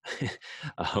rap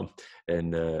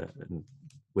and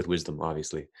with wisdom,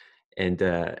 obviously. And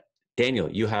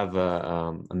Daniel, you have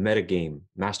a metagame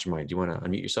mastermind. Do you want to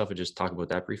unmute yourself and just talk about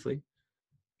that briefly?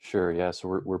 Sure, yeah.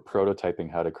 So we're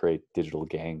prototyping how to create digital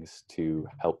gangs to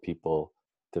help people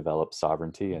develop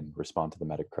sovereignty and respond to the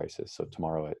meta crisis. So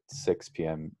tomorrow at 6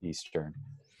 p.m. Eastern,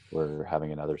 we're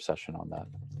having another session on that.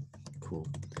 Cool.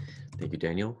 Thank you,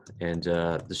 Daniel. And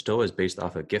the Stoa is based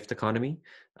off a gift economy.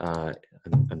 I'm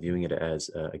viewing it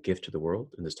as a gift to the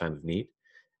world in this time of need.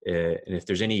 And if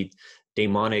there's any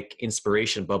demonic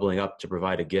inspiration bubbling up to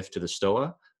provide a gift to the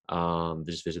Stoa,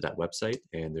 just visit that website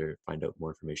and find out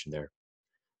more information there.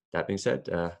 That being said,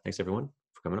 thanks everyone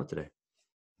for coming out today.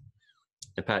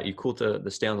 And Pat, you cool to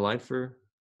stay on the line for?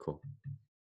 Cool.